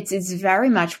 It's very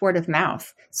much word of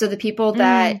mouth. So the people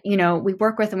that, we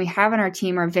work with and we have on our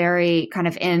team are very kind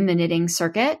of in the knitting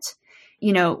circuit.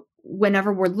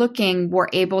 Whenever we're looking, we're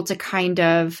able to kind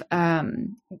of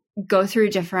go through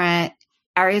different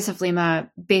areas of Lima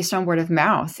based on word of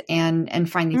mouth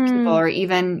and find these people, or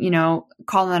even,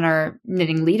 call on our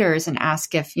knitting leaders and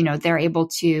ask if, they're able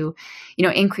to,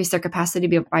 increase their capacity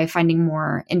by finding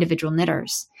more individual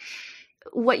knitters.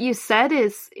 What you said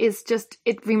is just,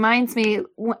 it reminds me,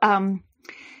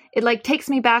 it takes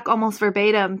me back almost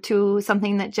verbatim to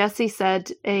something that Jessie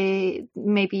said,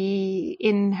 maybe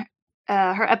in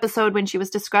her episode when she was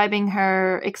describing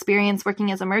her experience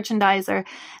working as a merchandiser,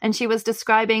 and she was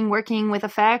describing working with a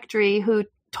factory who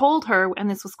told her, and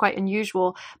this was quite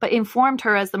unusual, but informed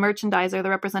her as the merchandiser, the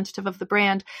representative of the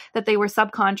brand, that they were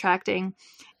subcontracting.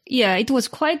 Yeah, it was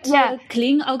quite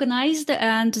clean, organized,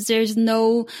 and there's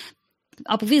no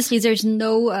abuse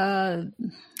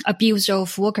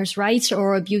of workers' rights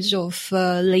or abuse of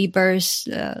labor's,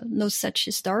 no such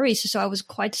stories. So I was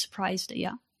quite surprised.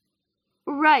 Yeah.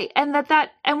 Right. And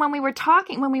and when we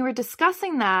were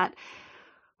discussing that,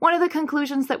 one of the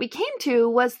conclusions that we came to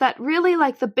was that really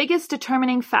the biggest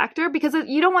determining factor, because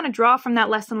you don't want to draw from that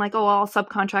lesson all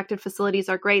subcontracted facilities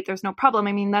are great, there's no problem.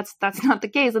 I mean, that's not the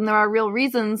case. And there are real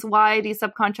reasons why these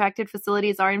subcontracted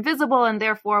facilities are invisible, and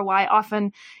therefore why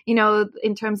often,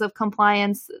 in terms of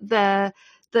compliance, the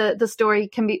story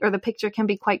can be, or the picture can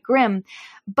be quite grim.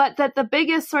 But that the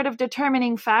biggest sort of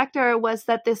determining factor was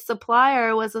that this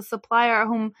supplier was a supplier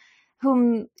who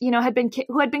had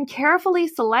been carefully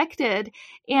selected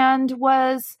and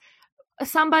was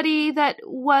somebody that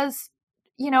was,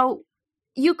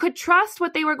 you could trust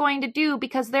what they were going to do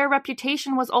because their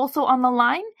reputation was also on the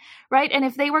line, right? And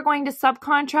if they were going to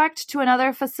subcontract to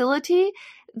another facility,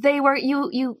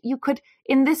 you could,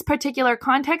 in this particular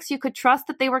context, you could trust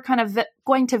that they were kind of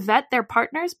going to vet their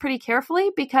partners pretty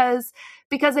carefully because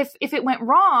if it went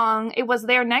wrong, it was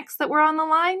their necks that were on the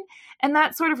line. And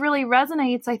that sort of really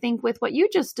resonates, I think, with what you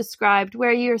just described,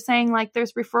 where you're saying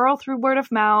there's referral through word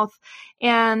of mouth,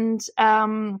 and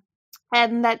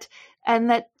that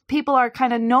people are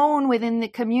kind of known within the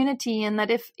community, and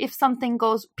that if something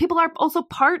goes, people are also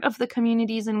part of the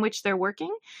communities in which they're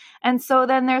working. And so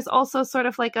then there's also sort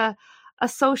of a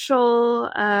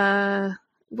social,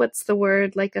 what's the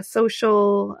word? A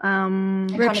social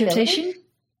reputation?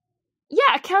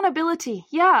 Yeah, accountability.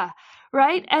 Yeah,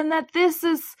 right. And that this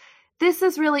is this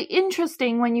is really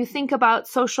interesting when you think about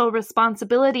social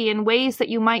responsibility and ways that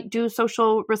you might do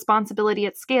social responsibility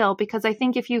at scale. Because I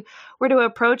think if you were to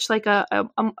approach like a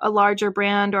larger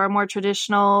brand or a more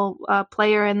traditional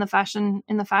player in the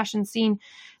fashion scene,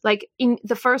 like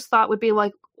the first thought would be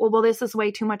like, well, this is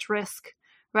way too much risk,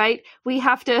 right? We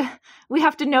have to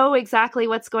know exactly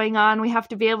what's going on. We have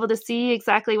to be able to see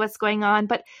exactly what's going on.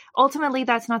 But ultimately,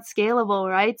 that's not scalable,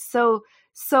 right? So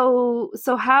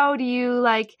how do you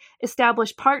like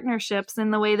establish partnerships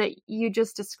in the way that you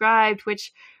just described,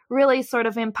 which really sort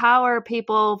of empower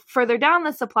people further down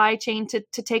the supply chain to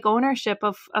take ownership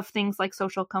of things like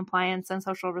social compliance and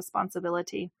social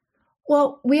responsibility?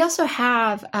 Well, we also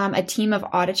have a team of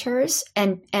auditors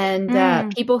and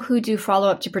people who do follow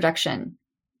up to production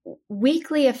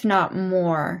weekly, if not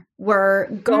more. We're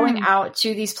going out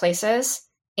to these places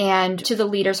and to the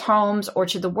leaders' homes or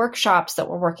to the workshops that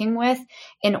we're working with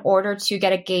in order to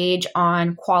get a gauge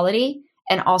on quality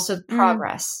and also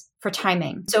progress for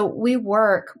timing. So we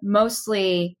work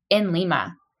mostly in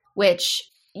Lima, which,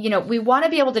 we want to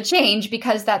be able to change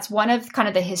because that's one of kind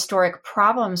of the historic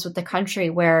problems with the country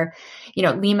where,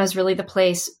 Lima is really the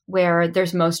place where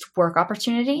there's most work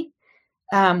opportunity,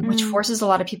 which forces a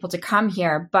lot of people to come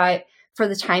here. But for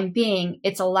the time being,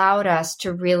 it's allowed us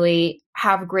to really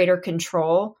have greater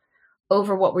control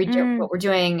over what we're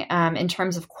doing in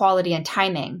terms of quality and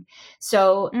timing.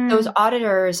 So those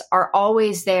auditors are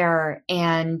always there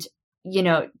and,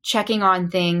 checking on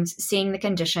things, seeing the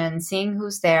conditions, seeing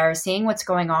who's there, seeing what's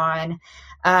going on,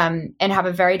 and have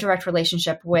a very direct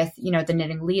relationship with, the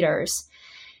knitting leaders.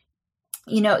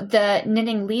 The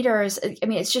knitting leaders,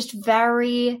 it's just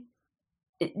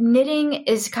knitting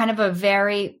is kind of a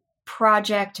very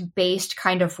project-based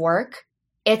kind of work.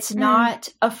 It's not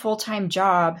a full-time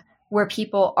job where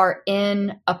people are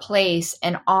in a place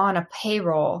and on a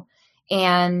payroll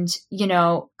and,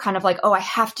 kind of like, oh, I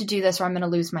have to do this or I'm going to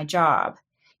lose my job.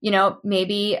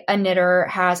 Maybe a knitter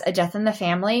has a death in the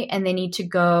family and they need to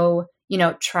go,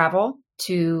 travel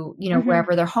to,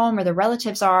 wherever their home or their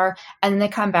relatives are. And then they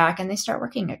come back and they start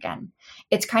working again.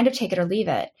 It's kind of take it or leave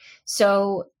it.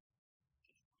 So,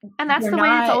 and that's the way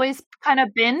it's always kind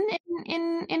of been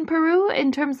in Peru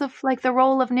in terms of like the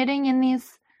role of knitting in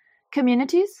these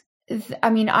communities.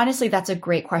 Honestly, that's a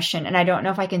great question. And I don't know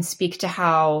if I can speak to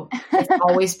how it's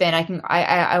always been.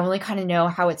 I only kind of know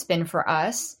how it's been for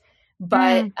us.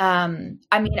 But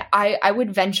I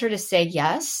would venture to say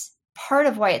yes. Part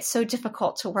of why it's so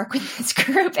difficult to work with this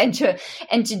group and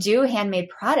to do handmade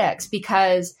products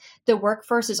because the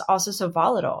workforce is also so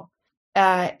volatile.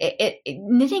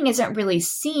 Knitting isn't really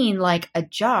seen like a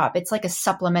job. It's like a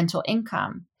supplemental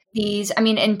income.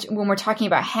 And when we're talking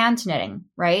about hand knitting,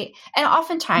 right? And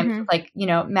oftentimes like,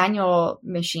 manual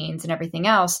machines and everything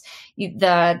else,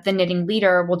 the knitting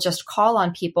leader will just call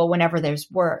on people whenever there's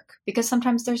work because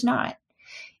sometimes there's not.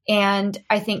 And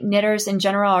I think knitters in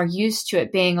general are used to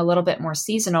it being a little bit more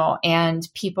seasonal and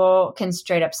people can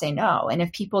straight up say no. And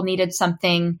if people needed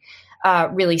something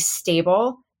really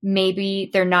stable, maybe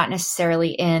they're not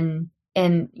necessarily in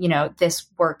this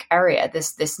work area,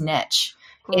 this niche.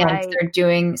 And they're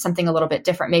doing something a little bit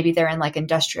different. Maybe they're in like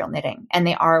industrial knitting and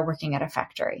they are working at a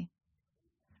factory.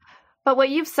 But what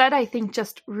you've said, I think,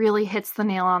 just really hits the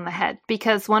nail on the head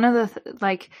because one of the,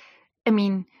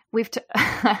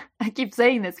 I keep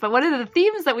saying this, but one of the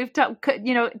themes that we've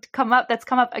come up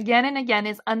again and again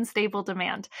is unstable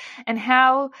demand. And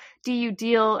how do you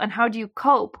deal and how do you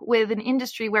cope with an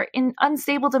industry where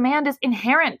unstable demand is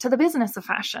inherent to the business of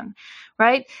fashion,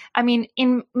 right?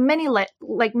 In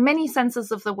many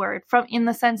senses of the word, from in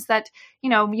the sense that,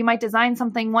 you might design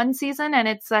something one season and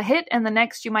it's a hit and the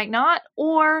next you might not,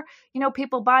 or,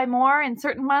 people buy more in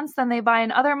certain months than they buy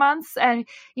in other months. And,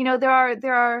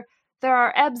 there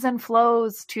are ebbs and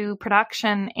flows to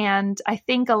production. And I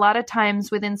think a lot of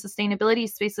times within sustainability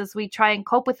spaces, we try and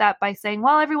cope with that by saying,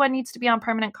 well, everyone needs to be on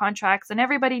permanent contracts and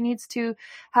everybody needs to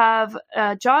have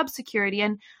job security.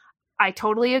 And I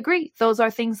totally agree. Those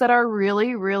are things that are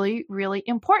really, really, really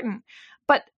important.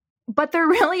 But they're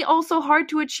really also hard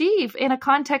to achieve in a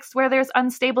context where there's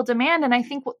unstable demand. And I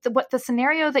think what the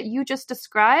scenario that you just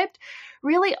described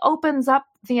really opens up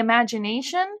the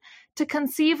imagination to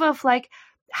conceive of like,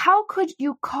 how could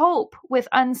you cope with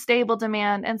unstable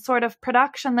demand and sort of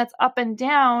production that's up and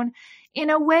down in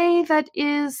a way that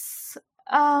is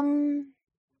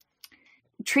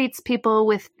treats people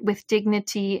with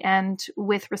dignity and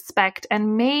with respect?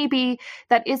 And maybe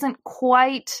that isn't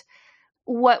quite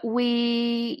what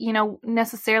we,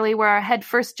 necessarily where our head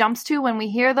first jumps to when we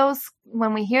hear those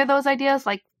ideas,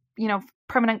 like,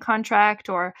 permanent contract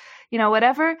or,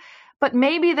 whatever. but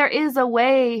maybe there is a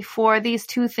way for these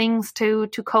two things to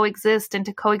coexist, and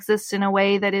to coexist in a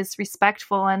way that is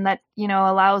respectful and that,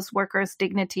 allows workers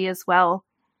dignity as well.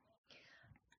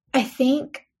 I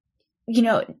think,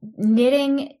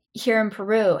 knitting here in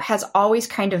Peru has always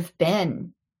kind of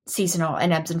been seasonal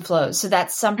and ebbs and flows. So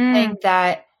that's something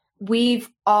that we've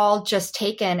all just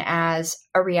taken as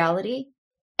a reality.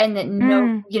 And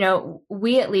that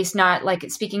we, at least, not like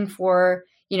speaking for,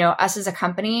 us as a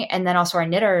company and then also our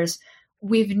knitters,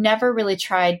 we've never really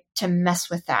tried to mess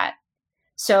with that.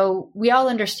 So we all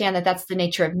understand that that's the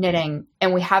nature of knitting,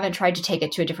 and we haven't tried to take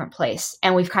it to a different place.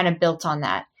 And we've kind of built on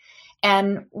that.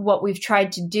 And what we've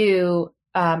tried to do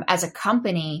as a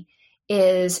company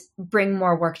is bring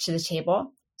more work to the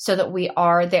table so that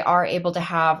they are able to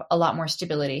have a lot more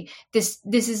stability. This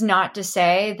is not to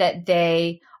say that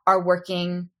they are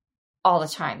working all the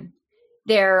time.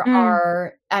 There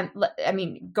are,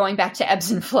 going back to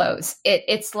ebbs and flows,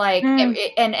 it's like,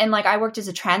 and like I worked as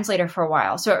a translator for a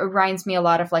while. So it reminds me a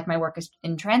lot of like my work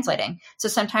in translating. So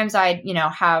sometimes I'd,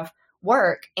 have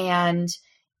work, and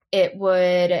it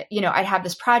would, I'd have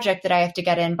this project that I have to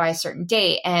get in by a certain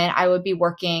date, and I would be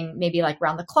working maybe like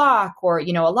round the clock or,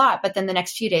 a lot, but then the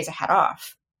next few days I had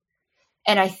off.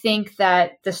 And I think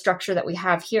that the structure that we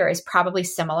have here is probably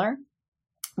similar,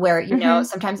 where,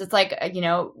 sometimes it's like,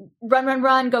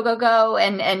 run, go.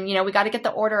 And, we got to get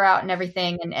the order out and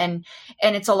everything. And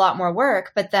it's a lot more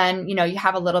work, but then, you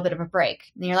have a little bit of a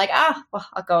break, and you're like, well,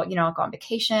 I'll go on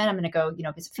vacation. I'm going to go,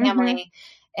 visit family.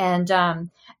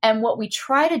 And what we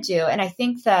try to do, and I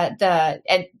think that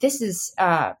and this is,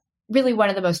 really one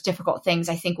of the most difficult things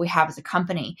I think we have as a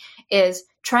company, is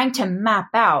trying to map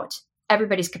out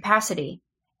everybody's capacity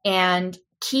and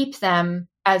keep them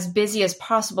as busy as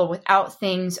possible without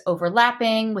things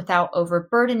overlapping, without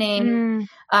overburdening,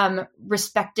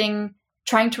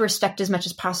 trying to respect as much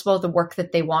as possible the work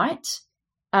that they want,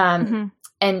 and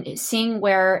seeing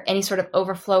where any sort of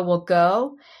overflow will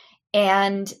go.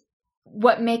 And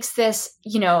what makes this,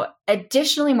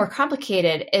 additionally more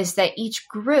complicated is that each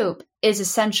group is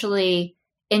essentially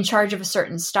in charge of a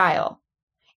certain style.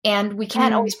 And we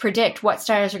can't always predict what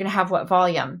styles are going to have what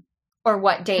volume or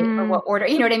what date or what order,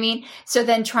 you know what I mean? So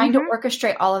then trying to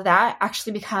orchestrate all of that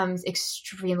actually becomes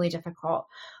extremely difficult.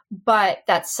 But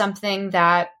that's something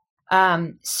that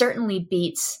certainly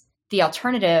beats the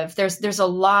alternative. There's a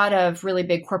lot of really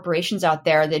big corporations out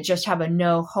there that just have a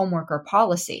no homeworker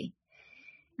policy,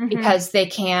 because they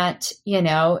can't,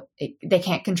 they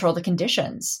can't control the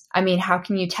conditions. I mean, how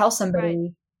can you tell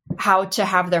somebody how to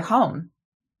have their home,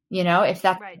 if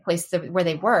that's the place where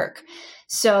they work?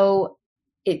 So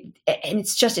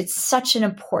it's such an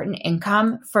important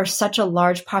income for such a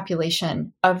large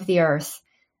population of the earth,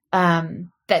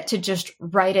 that to just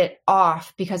write it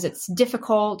off because it's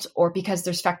difficult or because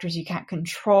there's factors you can't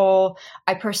control,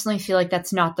 I personally feel like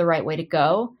that's not the right way to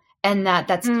go. And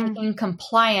that's taking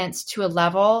compliance to a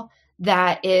level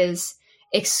that is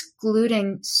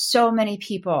excluding so many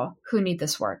people who need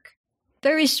this work.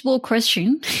 Very small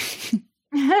question.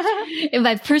 If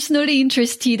I'm personally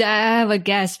interested, I have a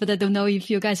guess, but I don't know if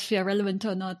you guys feel relevant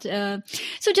or not.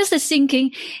 So just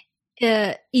thinking,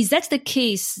 is that the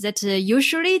case that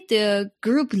usually the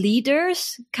group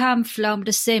leaders come from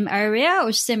the same area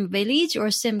or same village or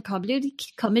same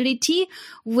community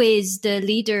with the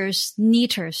leaders,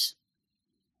 knitters?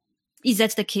 Is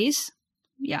that the case?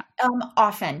 Yeah.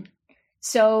 Often.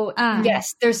 So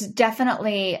yes, there's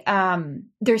definitely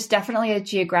a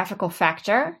geographical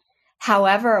factor.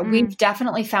 However, we've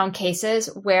definitely found cases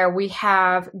where we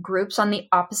have groups on the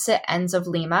opposite ends of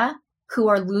Lima who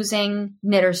are losing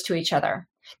knitters to each other.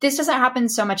 This doesn't happen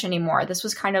so much anymore. This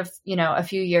was kind of, a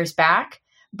few years back,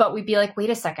 but we'd be like, wait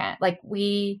a second, like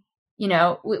we'd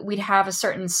have a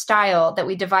certain style that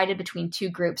we divided between two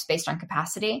groups based on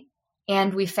capacity.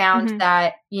 And we found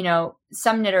that,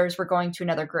 some knitters were going to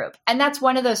another group. And that's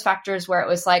one of those factors where it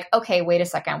was like, okay, wait a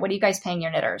second, what are you guys paying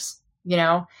your knitters?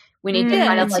 We need to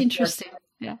kind of like, interesting.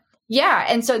 Yeah.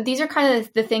 And so these are kind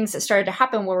of the things that started to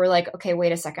happen where we're like, okay,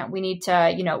 wait a second, we need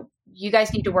to, you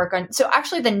guys need to work on. So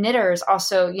actually the knitters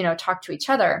also, talk to each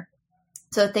other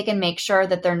so that they can make sure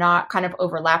that they're not kind of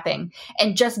overlapping,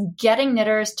 and just getting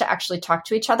knitters to actually talk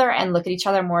to each other and look at each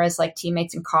other more as like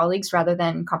teammates and colleagues rather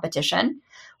than competition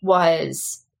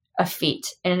was a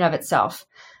feat in and of itself.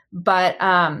 But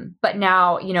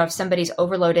now, if somebody's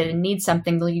overloaded and needs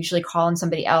something, they'll usually call on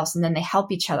somebody else, and then they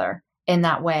help each other in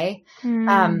that way.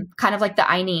 Kind of like the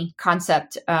Aini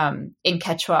concept in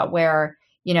Quechua, where,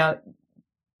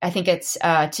 I think it's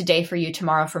today for you,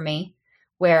 tomorrow for me,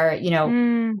 where,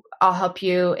 I'll help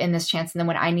you in this chance. And then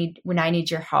when I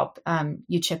need your help,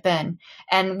 you chip in.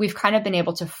 And we've kind of been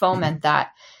able to foment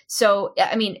that. So,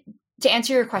 I mean, to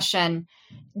answer your question,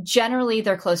 generally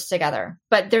they're close together,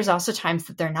 but there's also times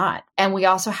that they're not. And we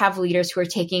also have leaders who are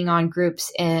taking on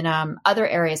groups in other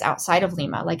areas outside of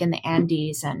Lima, like in the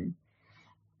Andes and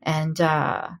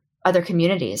other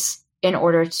communities, in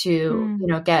order to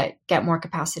get more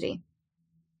capacity.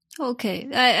 Okay,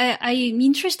 I'm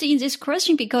interested in this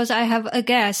question because I have a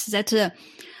guess that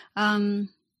how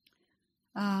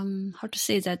to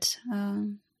say that.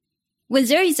 When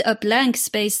there is a blank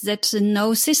space that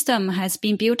no system has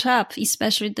been built up,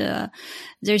 especially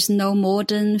there's no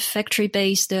modern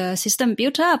factory-based system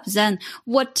built up, then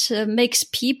what makes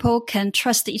people can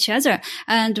trust each other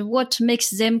and what makes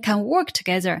them can work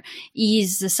together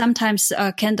is sometimes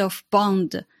a kind of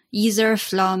bond, either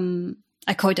from,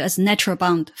 I call it as natural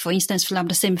bond, for instance, from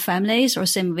the same families or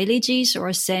same villages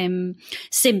or same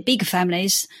big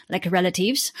families like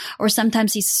relatives, or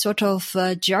sometimes it's sort of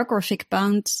a geographic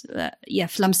bond,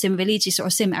 from same villages or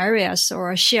same areas,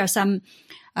 or share some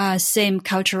same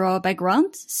cultural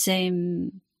background,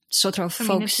 same sort of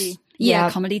community.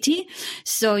 Folks, community.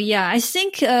 So I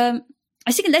think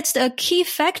that's the key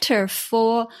factor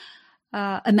for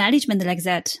a management like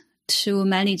that. To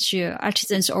manage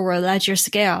artisans over a larger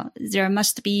scale, there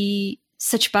must be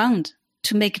such bond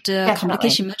to make the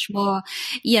communication much more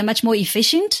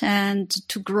efficient and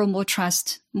to grow more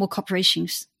trust, more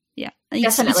cooperations. Yeah,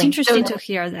 it's interesting to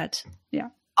hear that. Yeah,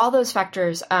 all those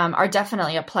factors are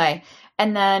definitely at play,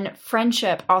 and then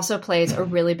friendship also plays a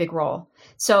really big role.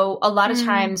 So a lot of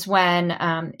times when,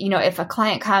 if a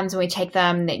client comes and we take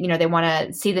them, they want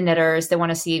to see the knitters, they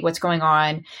want to see what's going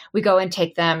on. We go and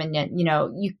take them and,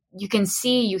 you can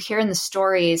see, you hear in the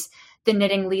stories, the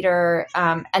knitting leader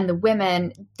and the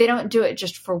women, they don't do it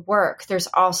just for work. There's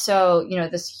also,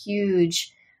 this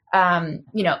huge,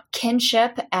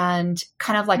 kinship and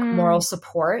kind of like moral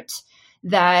support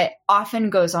that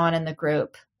often goes on in the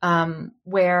group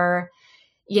where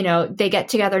they get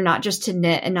together not just to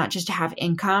knit and not just to have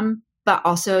income, but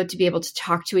also to be able to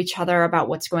talk to each other about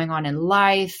what's going on in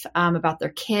life, about their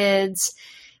kids.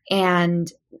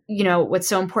 And, what's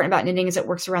so important about knitting is it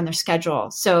works around their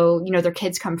schedule. So, their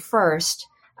kids come first.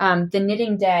 The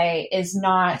knitting day is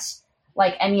not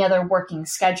like any other working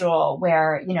schedule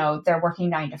where, they're working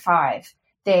 9 to 5.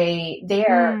 They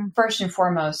are first and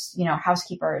foremost,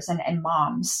 housekeepers and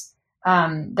moms.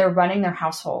 They're running their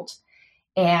household.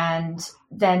 And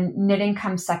then knitting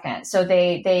comes second. So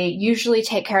they usually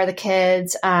take care of the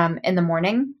kids in the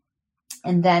morning,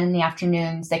 and then in the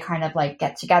afternoons they kind of like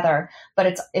get together.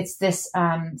 But it's this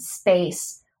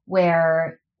space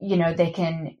where they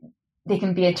can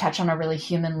be in touch on a really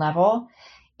human level.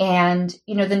 And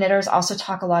the knitters also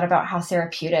talk a lot about how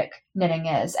therapeutic knitting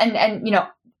is, and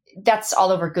that's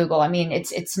all over Google. I mean,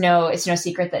 it's no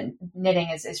secret that knitting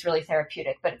is really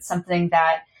therapeutic, but it's something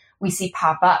that we see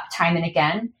pop up time and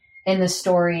again in the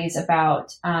stories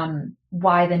about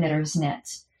why the knitters knit.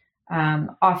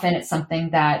 Often it's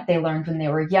something that they learned when they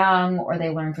were young or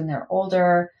they learned when they're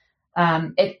older.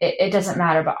 It doesn't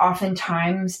matter, but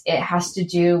oftentimes it has to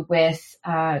do with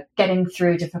getting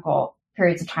through difficult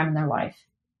periods of time in their life.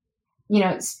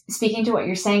 Speaking to what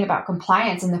you're saying about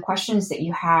compliance and the questions that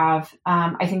you have,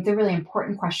 I think they're really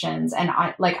important questions. And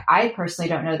I personally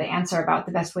don't know the answer about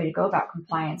the best way to go about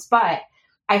compliance, but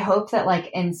I hope that like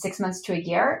in 6 months to a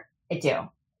year, I do.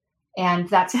 And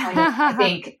that's kind of, I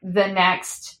think, the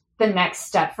next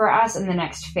step for us and the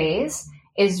next phase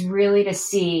is really to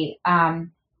see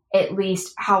at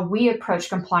least how we approach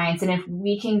compliance and if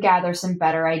we can gather some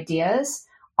better ideas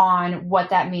on what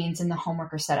that means in the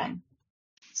homeworker setting.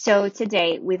 So to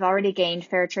date, we've already gained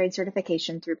fair trade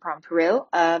certification through Prom Peru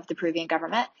of the Peruvian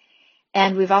government.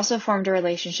 And we've also formed a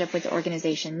relationship with the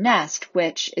organization Nest,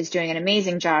 which is doing an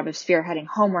amazing job of spearheading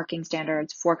homeworking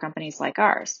standards for companies like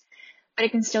ours. But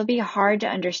it can still be hard to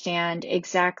understand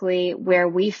exactly where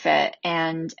we fit,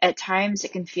 and at times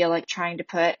it can feel like trying to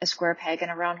put a square peg in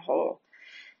a round hole.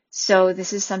 So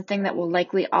this is something that will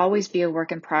likely always be a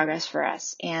work in progress for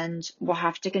us, and we'll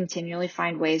have to continually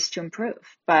find ways to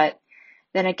improve. But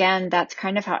then again, that's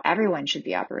kind of how everyone should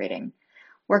be operating.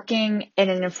 Working in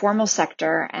an informal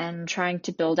sector and trying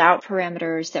to build out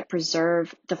parameters that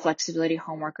preserve the flexibility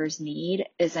homeworkers need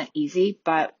isn't easy,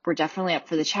 but we're definitely up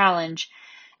for the challenge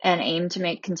and aim to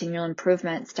make continual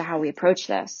improvements to how we approach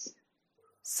this.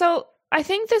 So I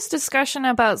think this discussion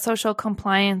about social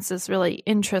compliance is really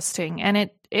interesting, and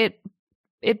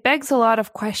it begs a lot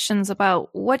of questions about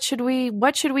what should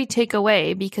we take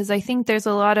away, because I think there's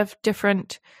a lot of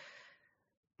different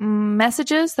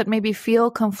messages that maybe feel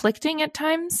conflicting at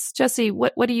times. Jessie,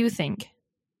 what do you think?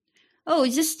 Oh,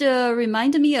 it just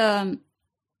reminded me a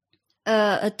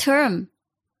term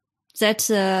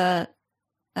that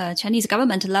Chinese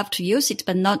government love to use it,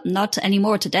 but not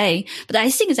anymore today. But I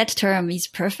think that term is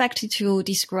perfect to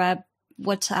describe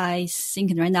what I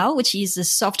think right now, which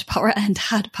is soft power and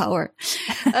hard power.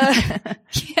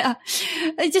 Yeah,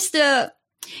 just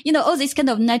all this kind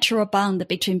of natural bond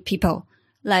between people.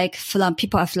 Like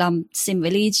people are from same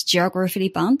village, geographically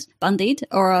bonded,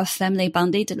 or family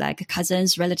bonded, like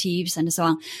cousins, relatives, and so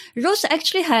on. Rules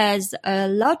actually has a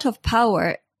lot of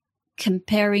power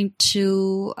comparing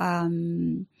to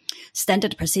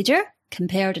standard procedure,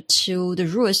 compared to the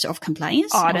rules of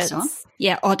compliance. Audits. Also.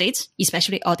 Yeah, audits,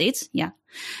 especially audits. Yeah.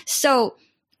 So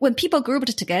when people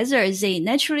grouped together, they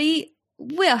naturally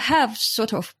will have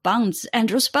sort of bonds, and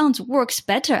those bonds works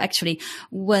better actually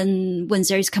when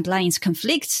there is compliance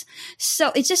conflicts.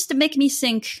 So it just make me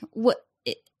think, what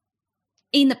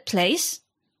in a place,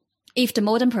 if the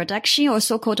modern production or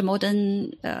so-called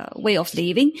modern way of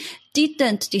living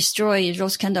didn't destroy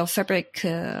those kind of fabric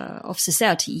of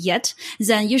society yet,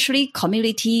 then usually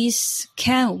communities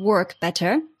can work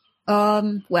better.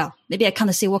 Well, maybe I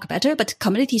can't say work better, but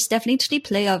communities definitely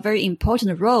play a very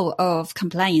important role of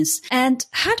compliance. And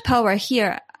hard power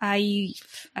here, I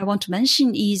want to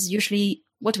mention is usually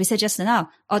what we said just now: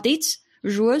 audits,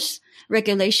 rules,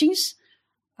 regulations,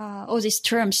 all these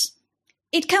terms.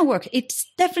 It can work. It's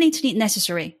definitely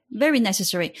necessary, very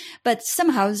necessary. But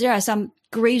somehow there are some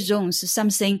gray zones.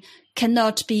 Something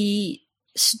cannot be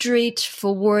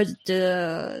straightforward.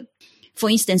 For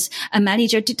instance, a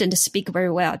manager didn't speak very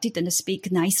well, didn't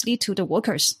speak nicely to the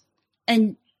workers.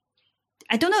 And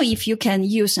I don't know if you can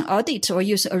use an audit or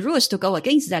use a rules to go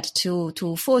against that to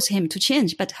force him to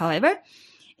change. But however,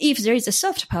 if there is a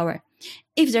soft power,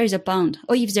 if there is a bond,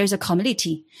 or if there is a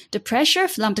community, the pressure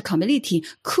from the community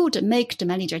could make the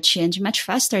manager change much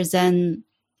faster than...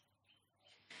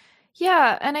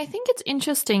 Yeah, and I think it's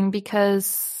interesting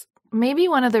because maybe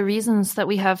one of the reasons that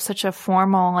we have such a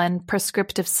formal and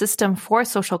prescriptive system for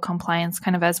social compliance,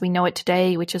 kind of as we know it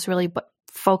today, which is really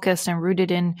focused and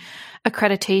rooted in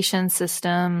accreditation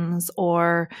systems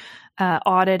or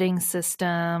auditing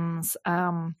systems,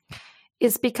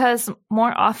 is because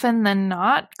more often than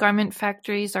not, garment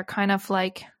factories are kind of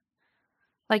like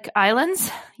islands,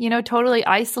 totally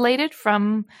isolated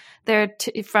from their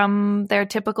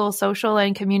typical social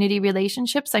and community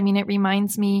relationships. I mean, it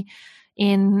reminds me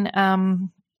in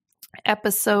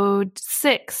episode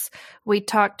 6, we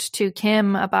talked to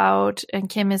Kim and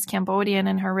Kim is Cambodian,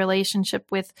 and her relationship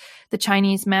with the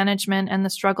Chinese management and the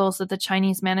struggles that the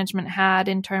Chinese management had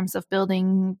in terms of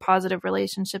building positive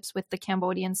relationships with the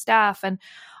Cambodian staff. And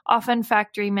often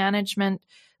factory management,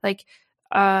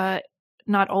 not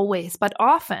always, but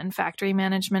often factory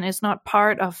management is not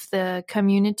part of the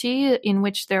community in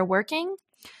which they're working.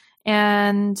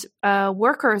 And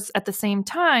workers at the same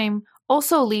time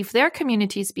also leave their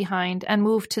communities behind and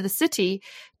move to the city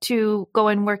to go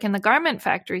and work in the garment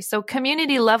factory. So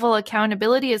community level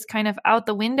accountability is kind of out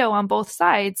the window on both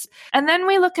sides. And then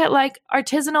we look at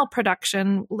artisanal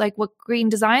production, like what Green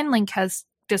Design Link has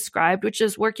described, which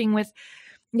is working with,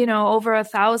 over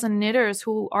 1,000 knitters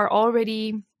who are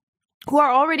already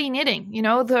knitting.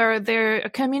 They're a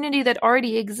community that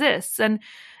already exists. And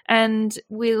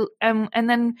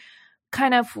then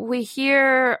kind of we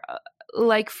hear,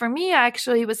 for me, I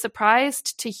actually was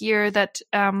surprised to hear that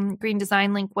Green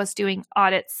Design Link was doing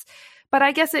audits. But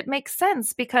I guess it makes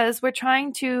sense because we're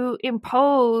trying to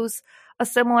impose a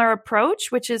similar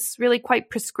approach, which is really quite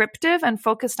prescriptive and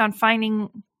focused on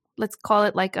finding, let's call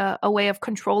it a way of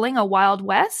controlling a Wild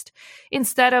West,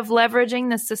 instead of leveraging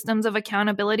the systems of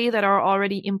accountability that are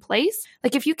already in place.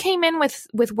 Like if you came in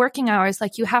with working hours,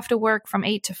 like you have to work from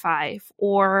 8 to 5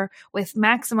 or with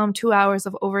maximum 2 hours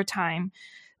of overtime,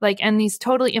 and these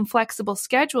totally inflexible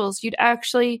schedules, you'd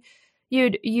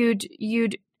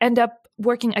end up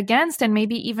working against and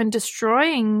maybe even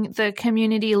destroying the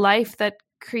community life that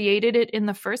created it in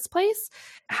the first place.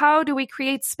 How do we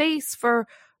create space for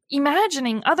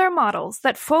imagining other models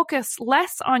that focus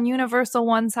less on universal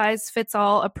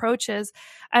one-size-fits-all approaches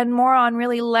and more on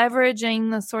really leveraging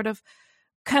the sort of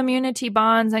community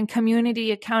bonds and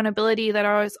community accountability that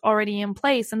are already in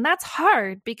place? And that's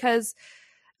hard because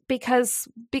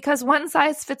one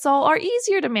size fits all are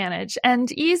easier to manage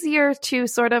and easier to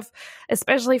sort of,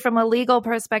 especially from a legal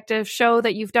perspective, show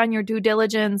that you've done your due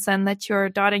diligence and that you're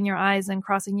dotting your I's and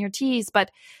crossing your T's.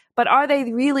 But are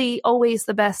they really always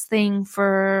the best thing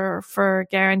for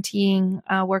guaranteeing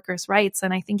workers' rights?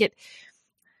 And I think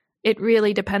it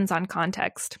really depends on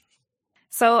context.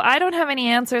 So I don't have any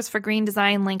answers for Green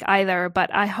Design Link either,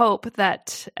 but I hope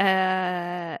that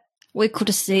we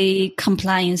could see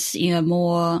compliance in a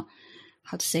more,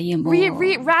 how to say it more?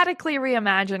 Radically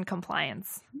reimagine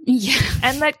compliance. Yeah.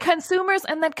 And that consumers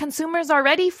are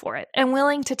ready for it and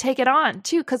willing to take it on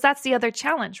too, because that's the other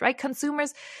challenge, right?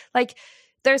 Consumers, like,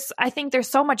 I think there's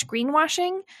so much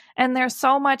greenwashing, and there's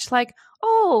so much like,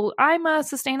 oh, I'm a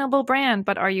sustainable brand,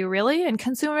 but are you really? And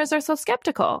consumers are so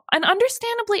skeptical, and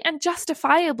understandably and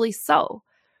justifiably so.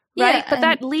 Right. Yeah, but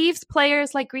that leaves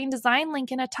players like Green Design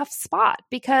Link in a tough spot,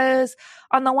 because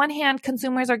on the one hand,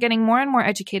 consumers are getting more and more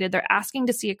educated. They're asking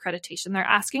to see accreditation. They're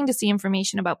asking to see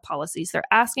information about policies. They're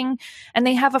asking, and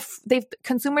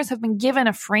consumers have been given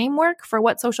a framework for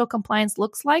what social compliance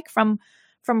looks like from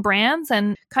brands,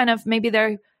 and kind of maybe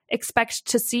they expect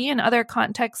to see in other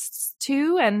contexts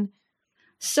too. And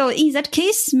so in that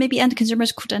case, maybe end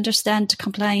consumers could understand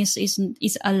compliance is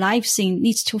a live thing,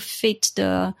 needs to fit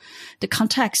the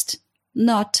context,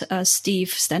 not a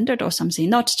stiff standard or something,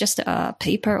 not just a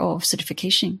paper or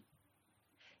certification.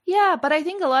 Yeah, but I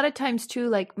think a lot of times too,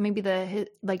 like maybe the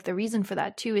reason for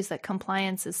that too is that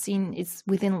compliance is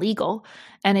within legal,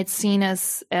 and it's seen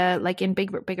as like in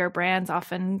bigger brands,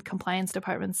 often compliance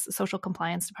departments, social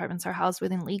compliance departments are housed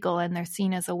within legal, and they're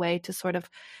seen as a way to sort of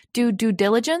do due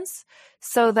diligence,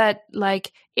 so that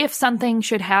like if something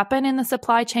should happen in the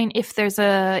supply chain, if there's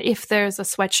a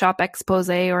sweatshop expose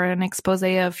or an expose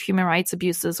of human rights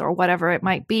abuses or whatever it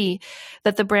might be,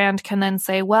 that the brand can then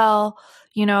say, well,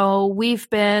 you know, we've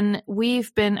been,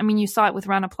 I mean, you saw it with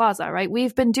Rana Plaza, right?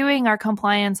 We've been doing our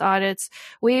compliance audits.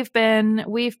 We've been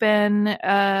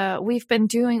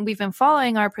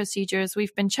following our procedures.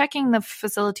 We've been checking the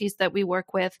facilities that we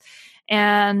work with.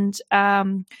 And,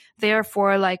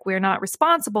 therefore, like, we're not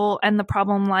responsible, and the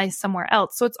problem lies somewhere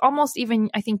else. So it's almost even,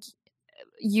 I think,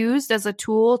 used as a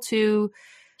tool to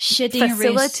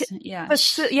facilitate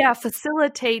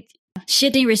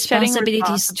shedding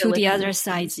responsibilities to the other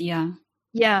sides. Yeah.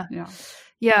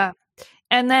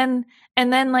 And then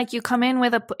like you come in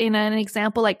in an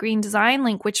example like Green Design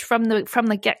Link, which from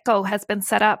the get-go has been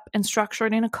set up and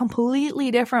structured in a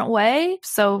completely different way.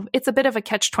 So it's a bit of a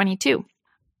catch-22.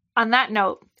 On that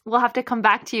note, we'll have to come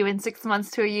back to you in 6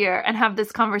 months to a year and have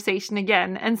this conversation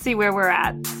again and see where we're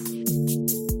at.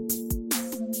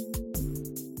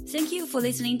 Thank you for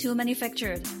listening to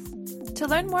Manufactured. To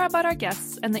learn more about our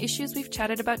guests and the issues we've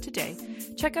chatted about today,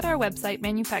 check out our website,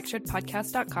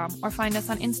 manufacturedpodcast.com, or find us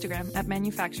on Instagram at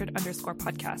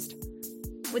manufactured_podcast.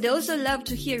 We'd also love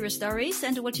to hear your stories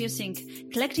and what you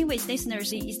think. Collecting with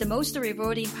listeners is the most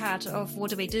rewarding part of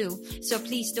what we do, so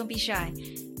please don't be shy.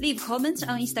 Leave comments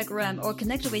on Instagram or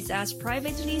connect with us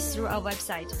privately through our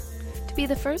website. To be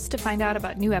the first to find out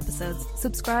about new episodes,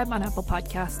 subscribe on Apple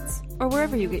Podcasts or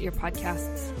wherever you get your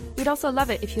podcasts. We'd also love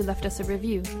it if you left us a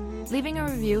review. Leaving a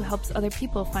review helps other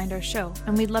people find our show,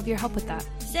 and we'd love your help with that.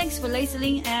 Thanks for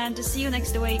listening, and see you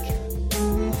next week.